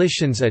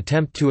coalitions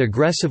attempt to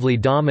aggressively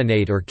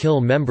dominate or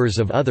kill members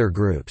of other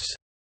groups,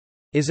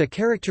 is a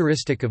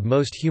characteristic of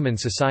most human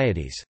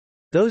societies.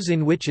 Those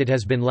in which it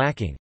has been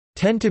lacking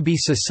tend to be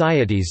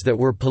societies that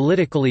were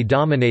politically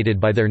dominated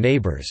by their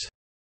neighbors.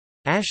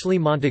 Ashley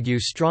Montagu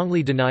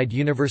strongly denied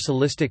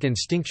universalistic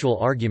instinctual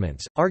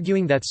arguments,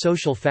 arguing that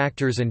social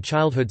factors and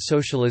childhood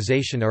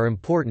socialization are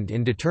important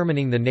in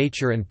determining the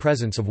nature and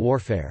presence of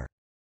warfare.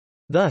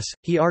 Thus,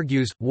 he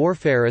argues,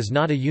 warfare is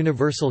not a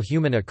universal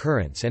human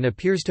occurrence and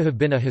appears to have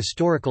been a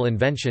historical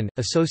invention,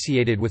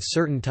 associated with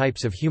certain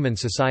types of human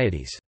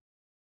societies.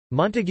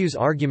 Montague's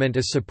argument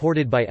is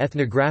supported by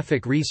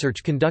ethnographic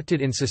research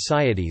conducted in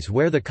societies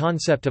where the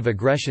concept of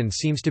aggression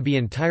seems to be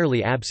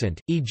entirely absent,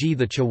 e.g.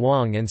 the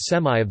Chewang and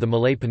Semai of the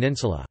Malay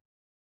Peninsula.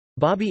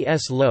 Bobby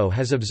S. Lowe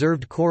has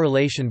observed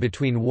correlation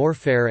between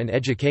warfare and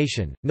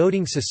education,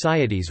 noting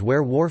societies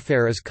where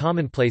warfare is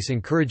commonplace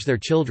encourage their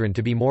children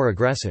to be more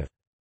aggressive.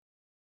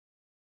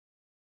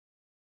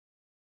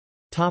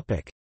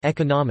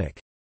 Economic.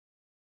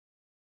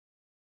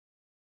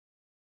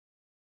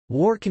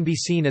 War can be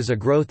seen as a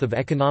growth of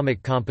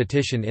economic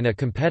competition in a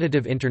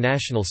competitive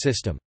international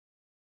system.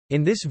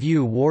 In this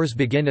view, wars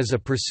begin as a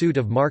pursuit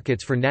of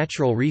markets for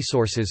natural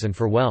resources and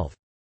for wealth.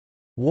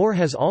 War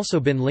has also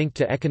been linked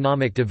to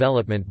economic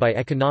development by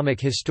economic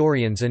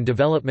historians and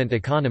development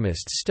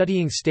economists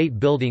studying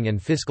state building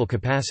and fiscal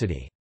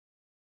capacity.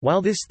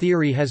 While this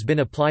theory has been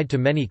applied to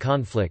many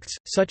conflicts,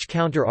 such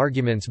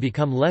counter-arguments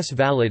become less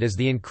valid as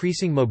the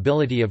increasing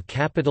mobility of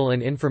capital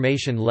and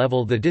information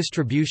level the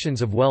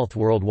distributions of wealth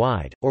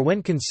worldwide, or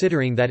when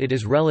considering that it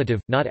is relative,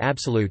 not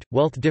absolute,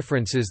 wealth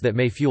differences that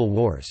may fuel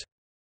wars.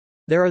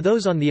 There are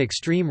those on the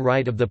extreme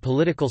right of the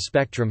political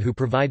spectrum who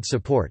provide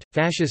support,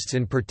 fascists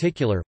in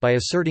particular, by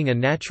asserting a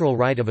natural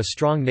right of a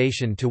strong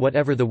nation to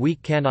whatever the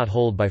weak cannot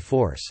hold by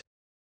force.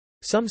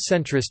 Some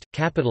centrist,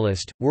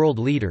 capitalist, world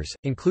leaders,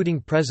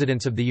 including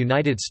presidents of the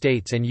United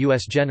States and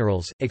U.S.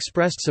 generals,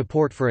 expressed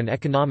support for an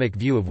economic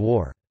view of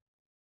war.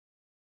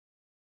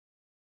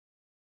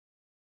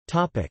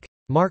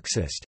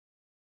 Marxist.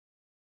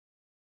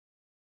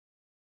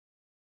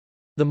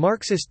 The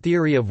Marxist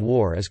theory of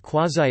war is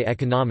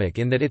quasi-economic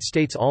in that it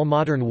states all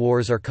modern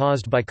wars are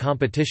caused by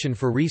competition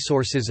for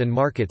resources and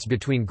markets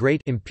between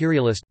great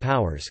imperialist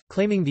powers,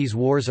 claiming these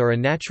wars are a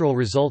natural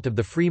result of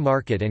the free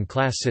market and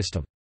class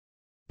system.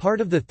 Part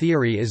of the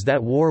theory is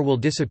that war will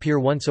disappear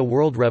once a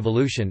world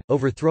revolution,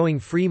 overthrowing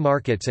free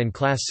markets and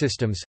class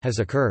systems, has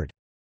occurred.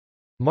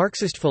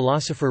 Marxist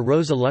philosopher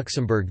Rosa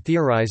Luxemburg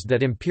theorized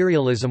that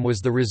imperialism was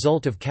the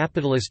result of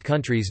capitalist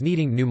countries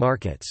needing new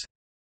markets.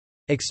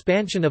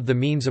 Expansion of the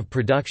means of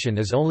production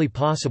is only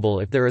possible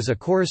if there is a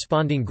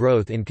corresponding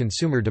growth in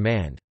consumer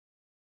demand.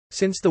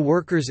 Since the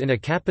workers in a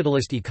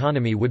capitalist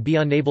economy would be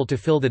unable to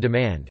fill the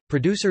demand,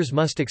 producers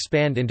must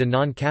expand into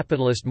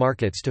non-capitalist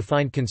markets to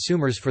find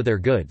consumers for their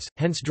goods,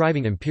 hence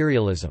driving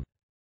imperialism.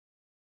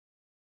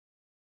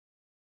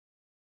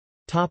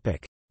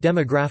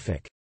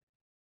 Demographic.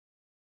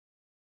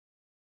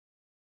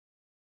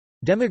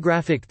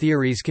 Demographic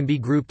theories can be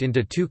grouped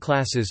into two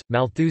classes,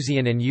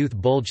 Malthusian and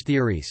youth bulge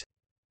theories.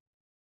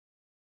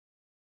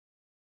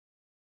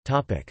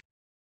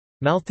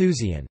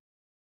 Malthusian.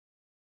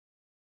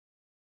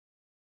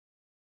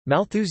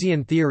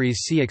 Malthusian theories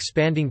see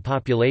expanding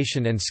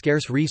population and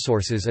scarce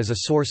resources as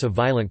a source of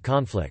violent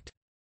conflict.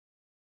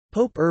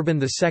 Pope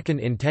Urban II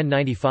in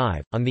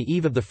 1095, on the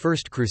eve of the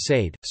First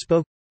Crusade,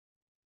 spoke,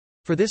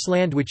 "For this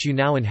land which you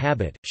now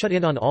inhabit, shut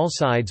in on all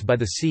sides by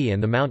the sea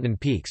and the mountain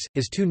peaks,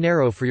 is too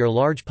narrow for your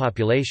large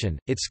population,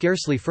 it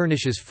scarcely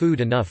furnishes food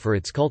enough for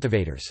its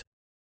cultivators.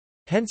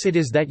 Hence it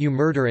is that you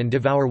murder and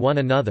devour one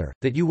another,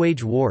 that you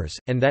wage wars,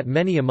 and that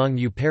many among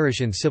you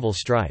perish in civil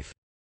strife.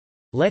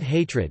 Let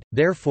hatred,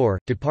 therefore,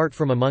 depart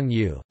from among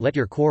you, let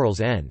your quarrels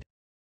end.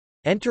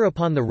 Enter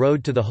upon the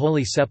road to the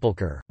Holy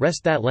Sepulchre,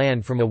 wrest that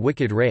land from a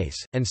wicked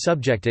race, and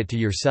subject it to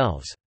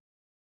yourselves."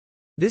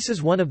 This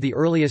is one of the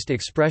earliest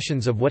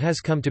expressions of what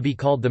has come to be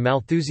called the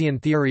Malthusian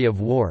theory of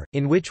war,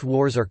 in which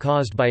wars are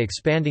caused by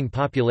expanding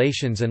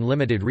populations and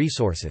limited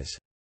resources.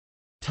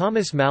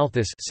 Thomas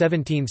Malthus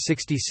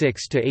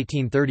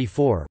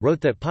 (1766–1834)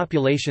 wrote that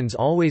populations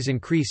always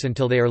increase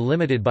until they are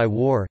limited by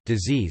war,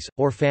 disease,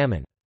 or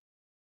famine.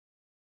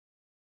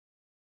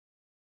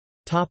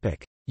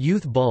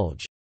 Youth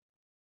bulge.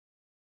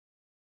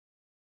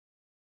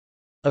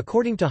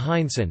 According to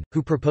Heinsohn,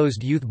 who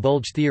proposed youth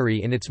bulge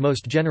theory in its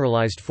most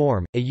generalized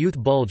form, a youth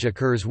bulge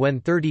occurs when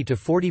 30 to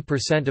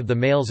 40% of the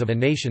males of a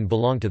nation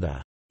belong to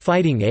the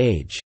fighting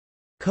age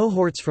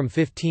cohorts from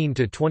 15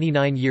 to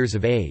 29 years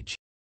of age.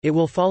 It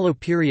will follow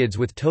periods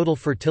with total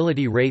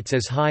fertility rates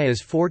as high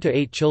as 4 to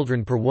 8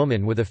 children per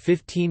woman with a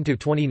 15 to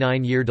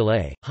 29 year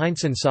delay.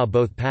 Heinsohn saw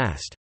both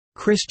past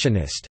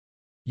Christianist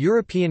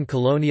European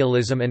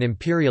colonialism and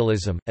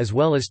imperialism, as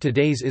well as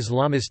today's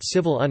Islamist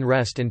civil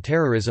unrest and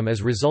terrorism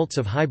as results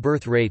of high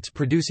birth rates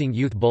producing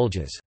youth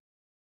bulges.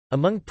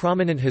 Among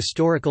prominent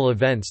historical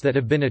events that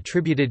have been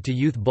attributed to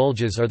youth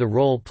bulges are the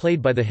role played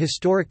by the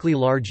historically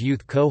large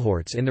youth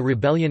cohorts in the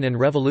rebellion and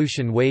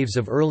revolution waves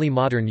of early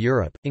modern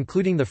Europe,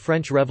 including the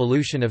French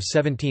Revolution of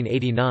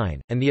 1789,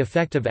 and the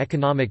effect of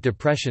economic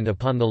depression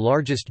upon the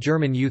largest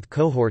German youth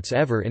cohorts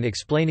ever in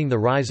explaining the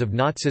rise of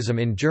Nazism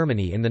in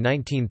Germany in the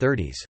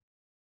 1930s.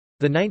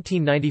 The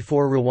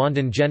 1994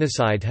 Rwandan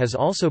genocide has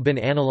also been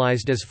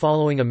analyzed as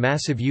following a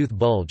massive youth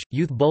bulge.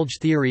 Youth bulge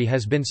theory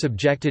has been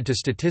subjected to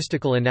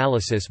statistical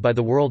analysis by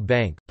the World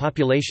Bank,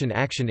 Population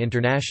Action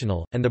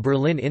International, and the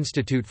Berlin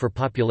Institute for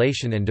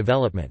Population and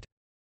Development.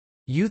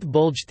 Youth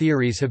bulge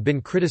theories have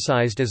been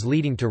criticized as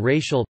leading to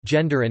racial,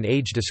 gender and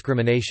age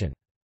discrimination.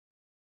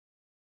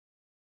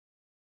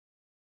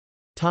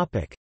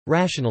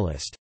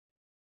 Rationalist.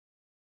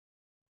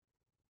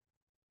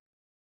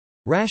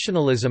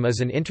 Rationalism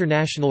is an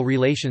international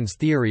relations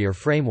theory or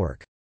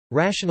framework.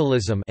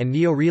 Rationalism and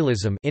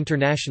neorealism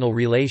international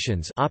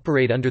relations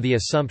operate under the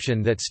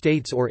assumption that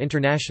states or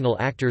international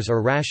actors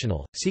are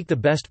rational, seek the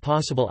best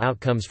possible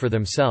outcomes for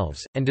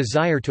themselves, and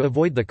desire to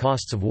avoid the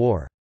costs of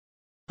war.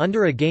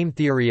 Under a game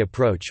theory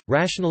approach,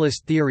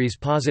 rationalist theories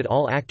posit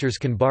all actors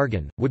can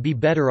bargain, would be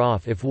better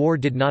off if war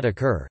did not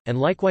occur, and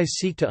likewise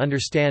seek to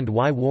understand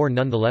why war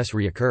nonetheless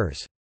reoccurs.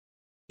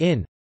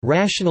 In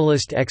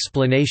Rationalist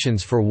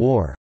Explanations for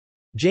War,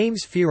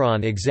 James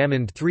Fearon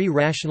examined 3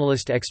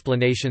 rationalist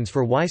explanations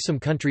for why some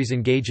countries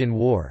engage in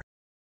war.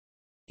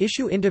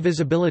 Issue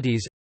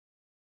indivisibilities,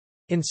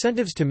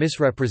 incentives to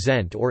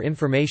misrepresent or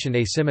information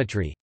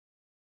asymmetry,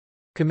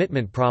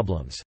 commitment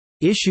problems.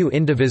 Issue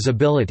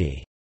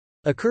indivisibility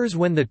occurs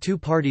when the two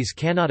parties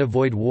cannot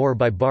avoid war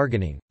by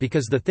bargaining,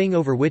 because the thing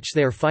over which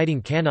they are fighting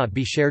cannot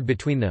be shared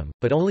between them,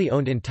 but only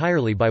owned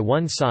entirely by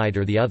one side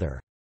or the other.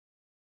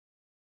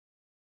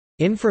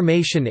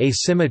 Information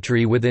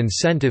asymmetry with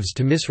incentives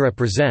to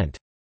misrepresent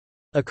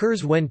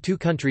occurs when two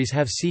countries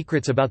have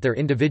secrets about their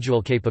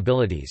individual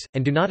capabilities,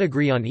 and do not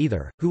agree on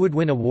either, who would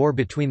win a war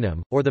between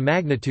them, or the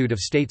magnitude of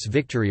state's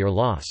victory or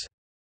loss.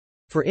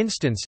 For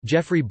instance,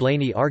 Jeffrey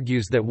Blaney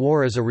argues that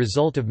war is a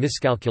result of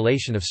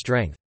miscalculation of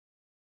strength.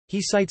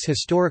 He cites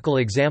historical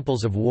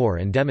examples of war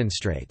and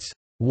demonstrates,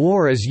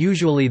 "War is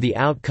usually the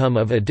outcome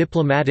of a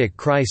diplomatic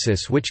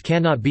crisis which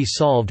cannot be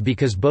solved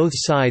because both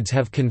sides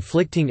have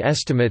conflicting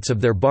estimates of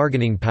their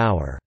bargaining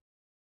power."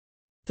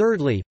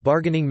 Thirdly,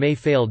 bargaining may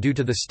fail due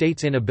to the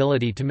state's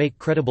inability to make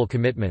credible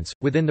commitments.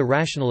 Within the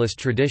rationalist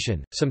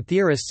tradition, some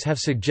theorists have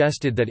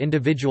suggested that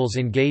individuals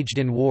engaged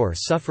in war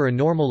suffer a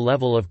normal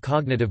level of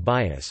cognitive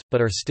bias,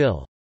 but are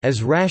still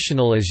as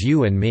rational as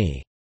you and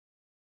me.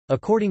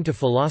 According to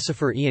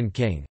philosopher Ian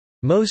King,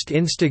 most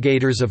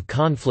instigators of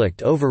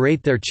conflict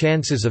overrate their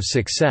chances of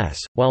success,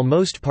 while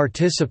most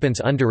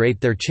participants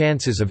underrate their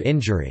chances of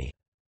injury.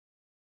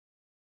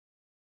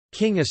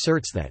 King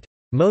asserts that,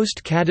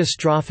 most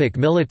catastrophic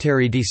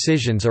military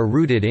decisions are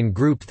rooted in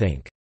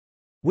groupthink,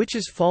 which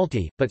is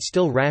faulty, but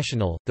still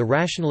rational. The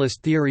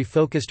rationalist theory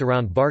focused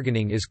around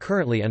bargaining is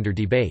currently under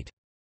debate.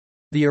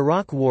 The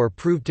Iraq War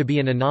proved to be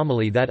an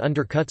anomaly that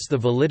undercuts the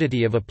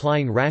validity of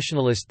applying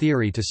rationalist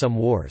theory to some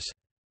wars.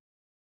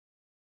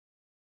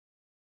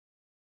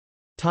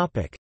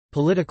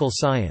 Political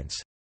science.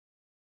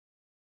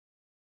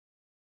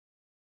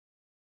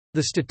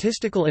 The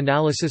statistical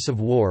analysis of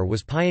war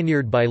was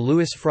pioneered by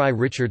Louis Fry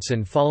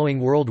Richardson following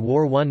World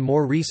War I.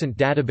 More recent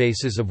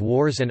databases of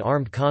wars and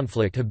armed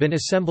conflict have been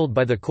assembled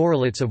by the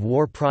Correlates of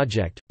War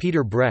Project,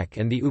 Peter Breck,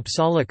 and the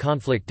Uppsala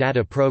Conflict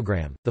Data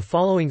Program. The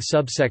following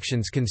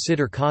subsections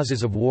consider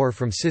causes of war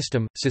from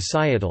system,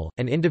 societal,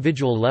 and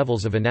individual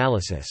levels of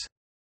analysis.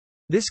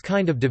 This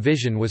kind of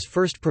division was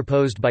first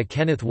proposed by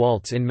Kenneth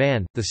Waltz in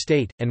Man, the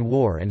State, and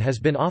War and has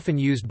been often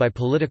used by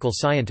political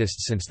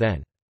scientists since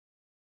then.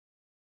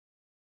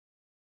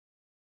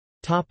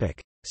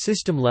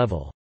 System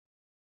level.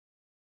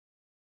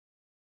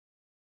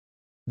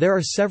 There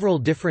are several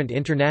different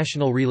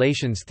international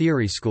relations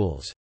theory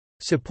schools.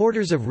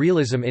 Supporters of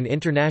realism in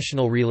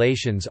international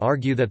relations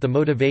argue that the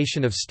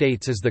motivation of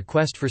states is the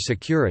quest for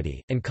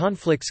security, and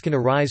conflicts can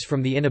arise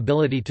from the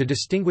inability to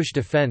distinguish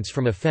defense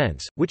from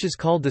offense, which is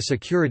called the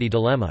security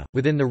dilemma.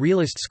 Within the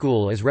realist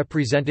school, as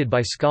represented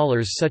by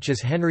scholars such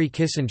as Henry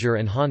Kissinger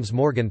and Hans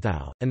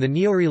Morgenthau, and the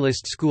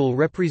neorealist school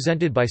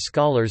represented by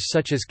scholars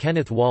such as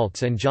Kenneth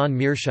Waltz and John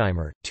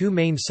Mearsheimer, two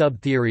main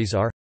sub-theories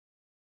are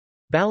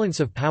balance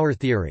of power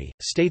theory.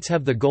 States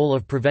have the goal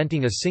of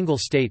preventing a single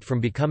state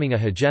from becoming a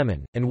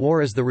hegemon, and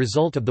war is the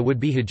result of the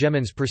would-be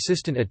hegemon's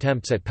persistent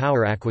attempts at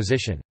power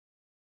acquisition.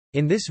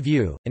 In this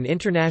view, an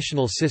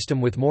international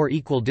system with more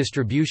equal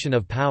distribution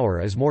of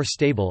power is more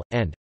stable,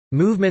 and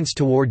movements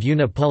toward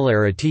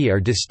unipolarity are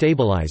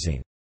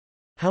destabilizing.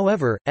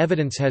 However,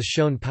 evidence has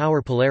shown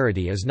power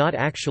polarity is not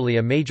actually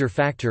a major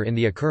factor in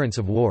the occurrence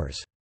of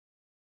wars.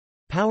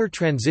 Power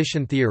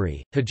transition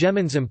theory.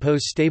 Hegemons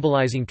impose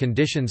stabilizing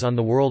conditions on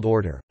the world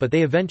order, but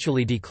they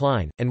eventually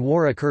decline, and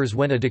war occurs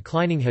when a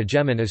declining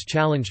hegemon is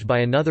challenged by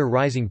another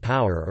rising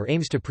power or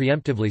aims to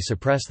preemptively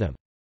suppress them.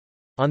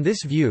 On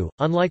this view,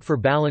 unlike for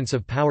balance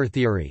of power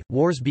theory,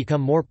 wars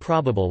become more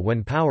probable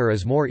when power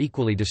is more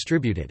equally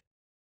distributed.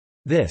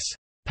 This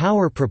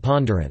power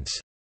preponderance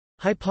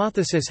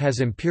hypothesis has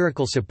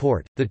empirical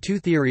support. The two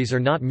theories are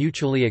not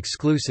mutually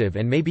exclusive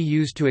and may be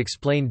used to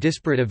explain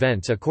disparate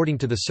events according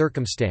to the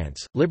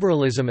circumstance.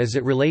 Liberalism as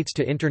it relates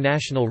to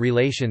international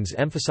relations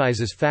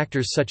emphasizes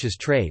factors such as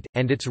trade,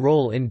 and its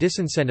role in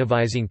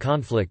disincentivizing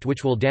conflict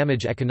which will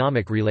damage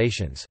economic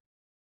relations.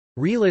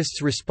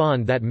 Realists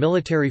respond that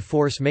military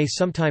force may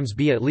sometimes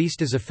be at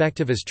least as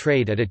effective as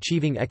trade at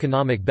achieving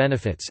economic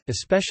benefits,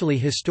 especially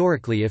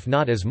historically if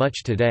not as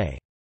much today.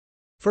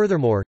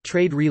 Furthermore,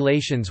 trade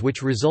relations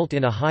which result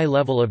in a high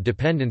level of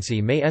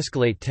dependency may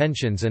escalate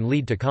tensions and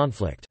lead to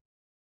conflict.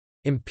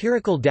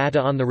 Empirical data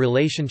on the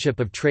relationship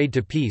of trade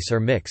to peace are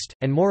mixed,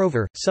 and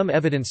moreover, some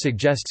evidence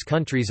suggests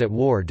countries at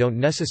war don't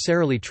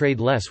necessarily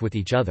trade less with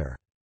each other.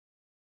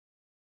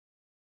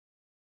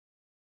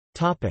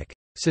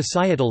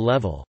 Societal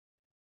level.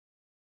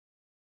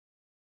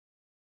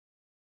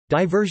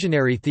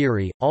 Diversionary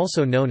theory,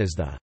 also known as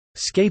the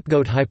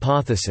scapegoat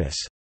hypothesis,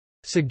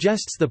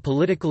 suggests the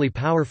politically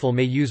powerful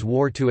may use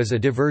war as a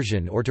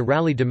diversion or to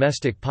rally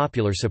domestic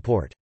popular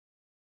support.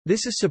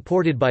 This is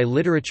supported by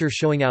literature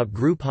showing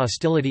out-group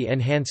hostility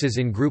enhances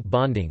in-group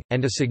bonding,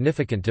 and a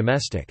significant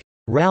domestic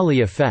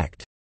rally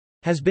effect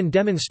has been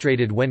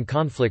demonstrated when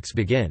conflicts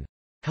begin.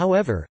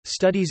 However,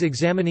 studies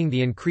examining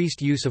the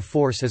increased use of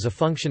force as a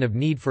function of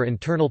need for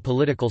internal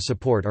political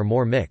support are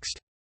more mixed.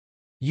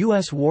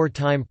 U.S.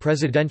 wartime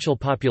presidential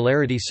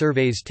popularity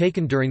surveys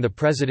taken during the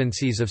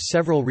presidencies of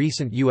several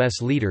recent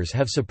U.S. leaders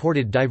have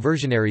supported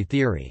diversionary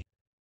theory.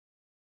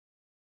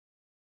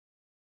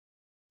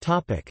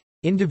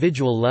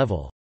 Individual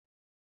level.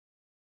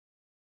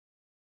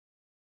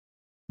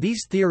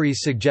 These theories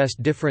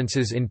suggest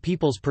differences in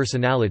people's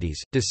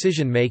personalities,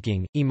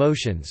 decision-making,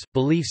 emotions,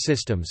 belief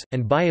systems,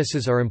 and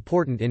biases are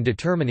important in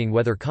determining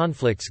whether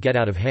conflicts get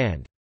out of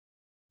hand.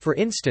 For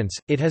instance,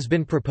 it has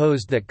been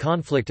proposed that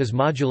conflict is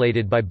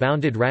modulated by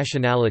bounded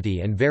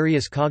rationality and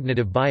various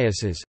cognitive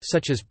biases,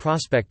 such as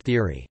prospect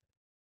theory.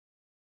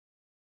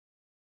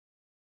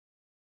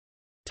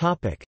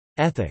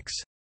 Ethics.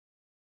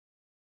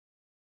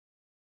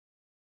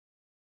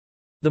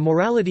 The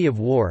morality of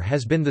war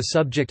has been the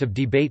subject of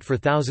debate for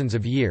thousands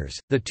of years.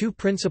 The two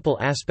principal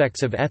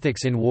aspects of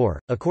ethics in war,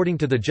 according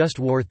to the just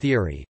war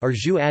theory, are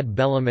jus ad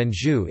bellum and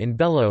jus in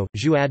bello.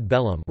 Jus ad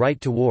bellum, right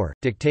to war,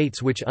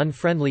 dictates which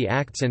unfriendly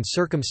acts and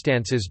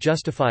circumstances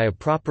justify a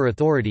proper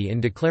authority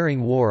in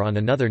declaring war on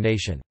another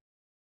nation.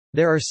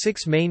 There are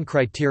 6 main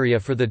criteria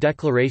for the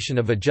declaration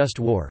of a just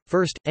war.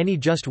 First, any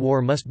just war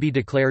must be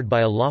declared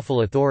by a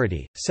lawful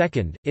authority.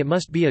 Second, it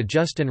must be a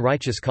just and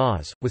righteous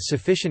cause, with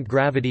sufficient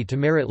gravity to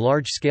merit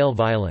large-scale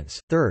violence.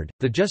 Third,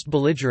 the just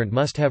belligerent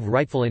must have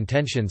rightful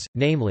intentions,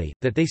 namely,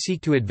 that they seek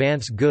to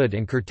advance good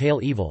and curtail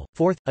evil.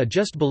 Fourth, a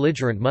just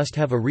belligerent must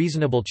have a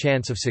reasonable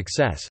chance of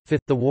success.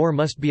 Fifth, the war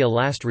must be a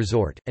last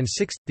resort. And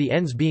sixth, the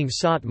ends being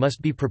sought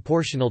must be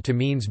proportional to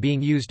means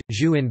being used.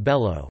 Jus in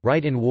bello,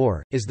 right in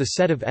war, is the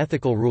set of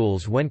ethical rules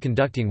when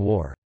conducting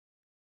war.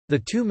 The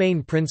two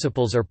main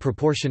principles are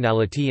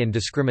proportionality and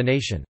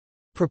discrimination.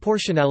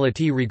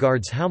 Proportionality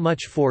regards how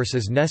much force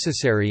is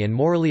necessary and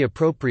morally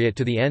appropriate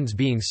to the ends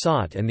being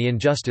sought and the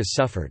injustice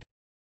suffered.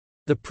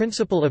 The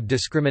principle of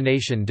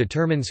discrimination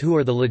determines who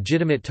are the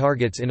legitimate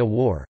targets in a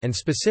war, and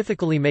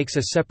specifically makes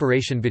a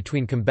separation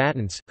between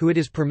combatants, who it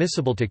is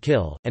permissible to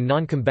kill, and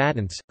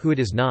non-combatants, who it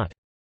is not.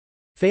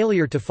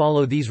 Failure to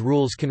follow these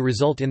rules can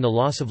result in the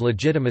loss of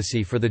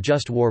legitimacy for the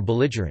just war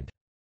belligerent.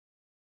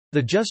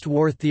 The just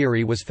war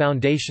theory was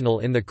foundational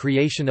in the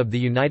creation of the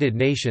United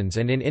Nations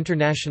and in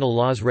international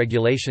law's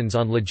regulations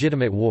on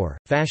legitimate war,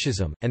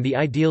 fascism, and the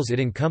ideals it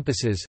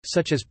encompasses,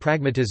 such as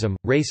pragmatism,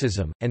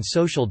 racism, and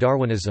social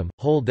Darwinism,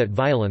 hold that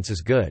violence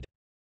is good.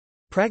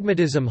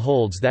 Pragmatism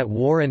holds that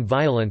war and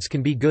violence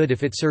can be good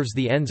if it serves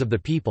the ends of the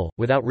people,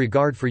 without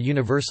regard for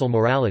universal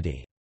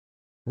morality.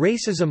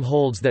 Racism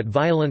holds that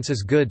violence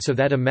is good so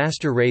that a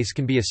master race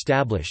can be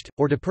established,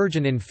 or to purge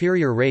an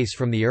inferior race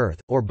from the earth,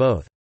 or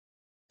both.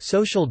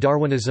 Social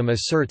Darwinism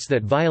asserts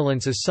that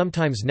violence is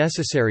sometimes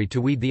necessary to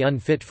weed the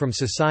unfit from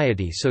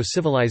society so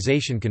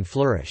civilization can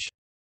flourish.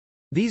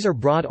 These are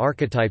broad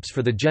archetypes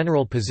for the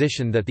general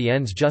position that the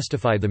ends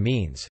justify the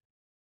means.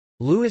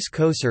 Louis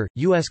Kosar,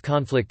 U.S.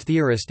 conflict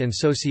theorist and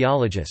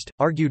sociologist,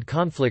 argued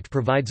conflict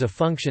provides a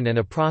function and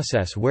a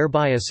process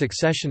whereby a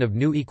succession of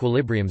new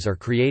equilibriums are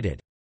created.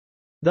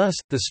 Thus,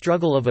 the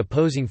struggle of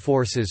opposing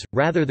forces,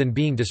 rather than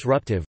being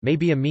disruptive, may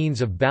be a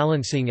means of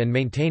balancing and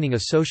maintaining a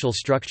social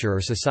structure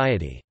or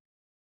society.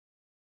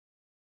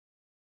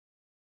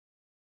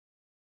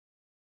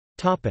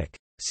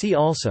 See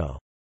also: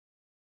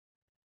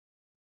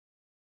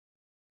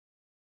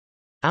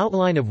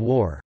 Outline of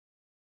war,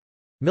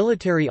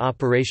 military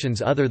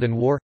operations other than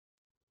war,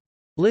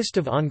 list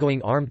of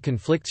ongoing armed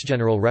conflicts,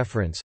 general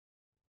reference,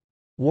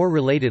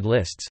 war-related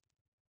lists.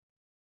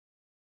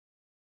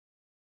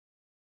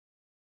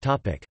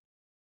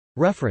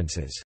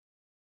 References.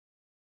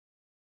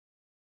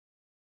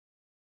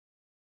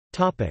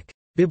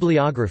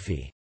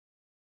 Bibliography.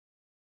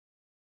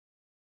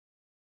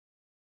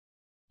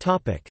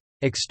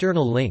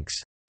 External links.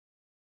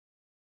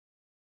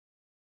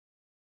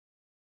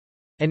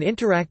 An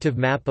interactive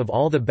map of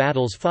all the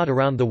battles fought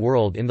around the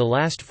world in the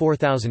last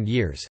 4,000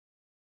 years.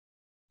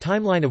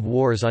 Timeline of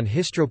wars on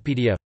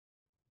Histropedia.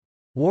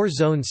 War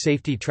Zone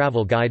Safety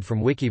Travel Guide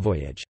from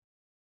Wikivoyage.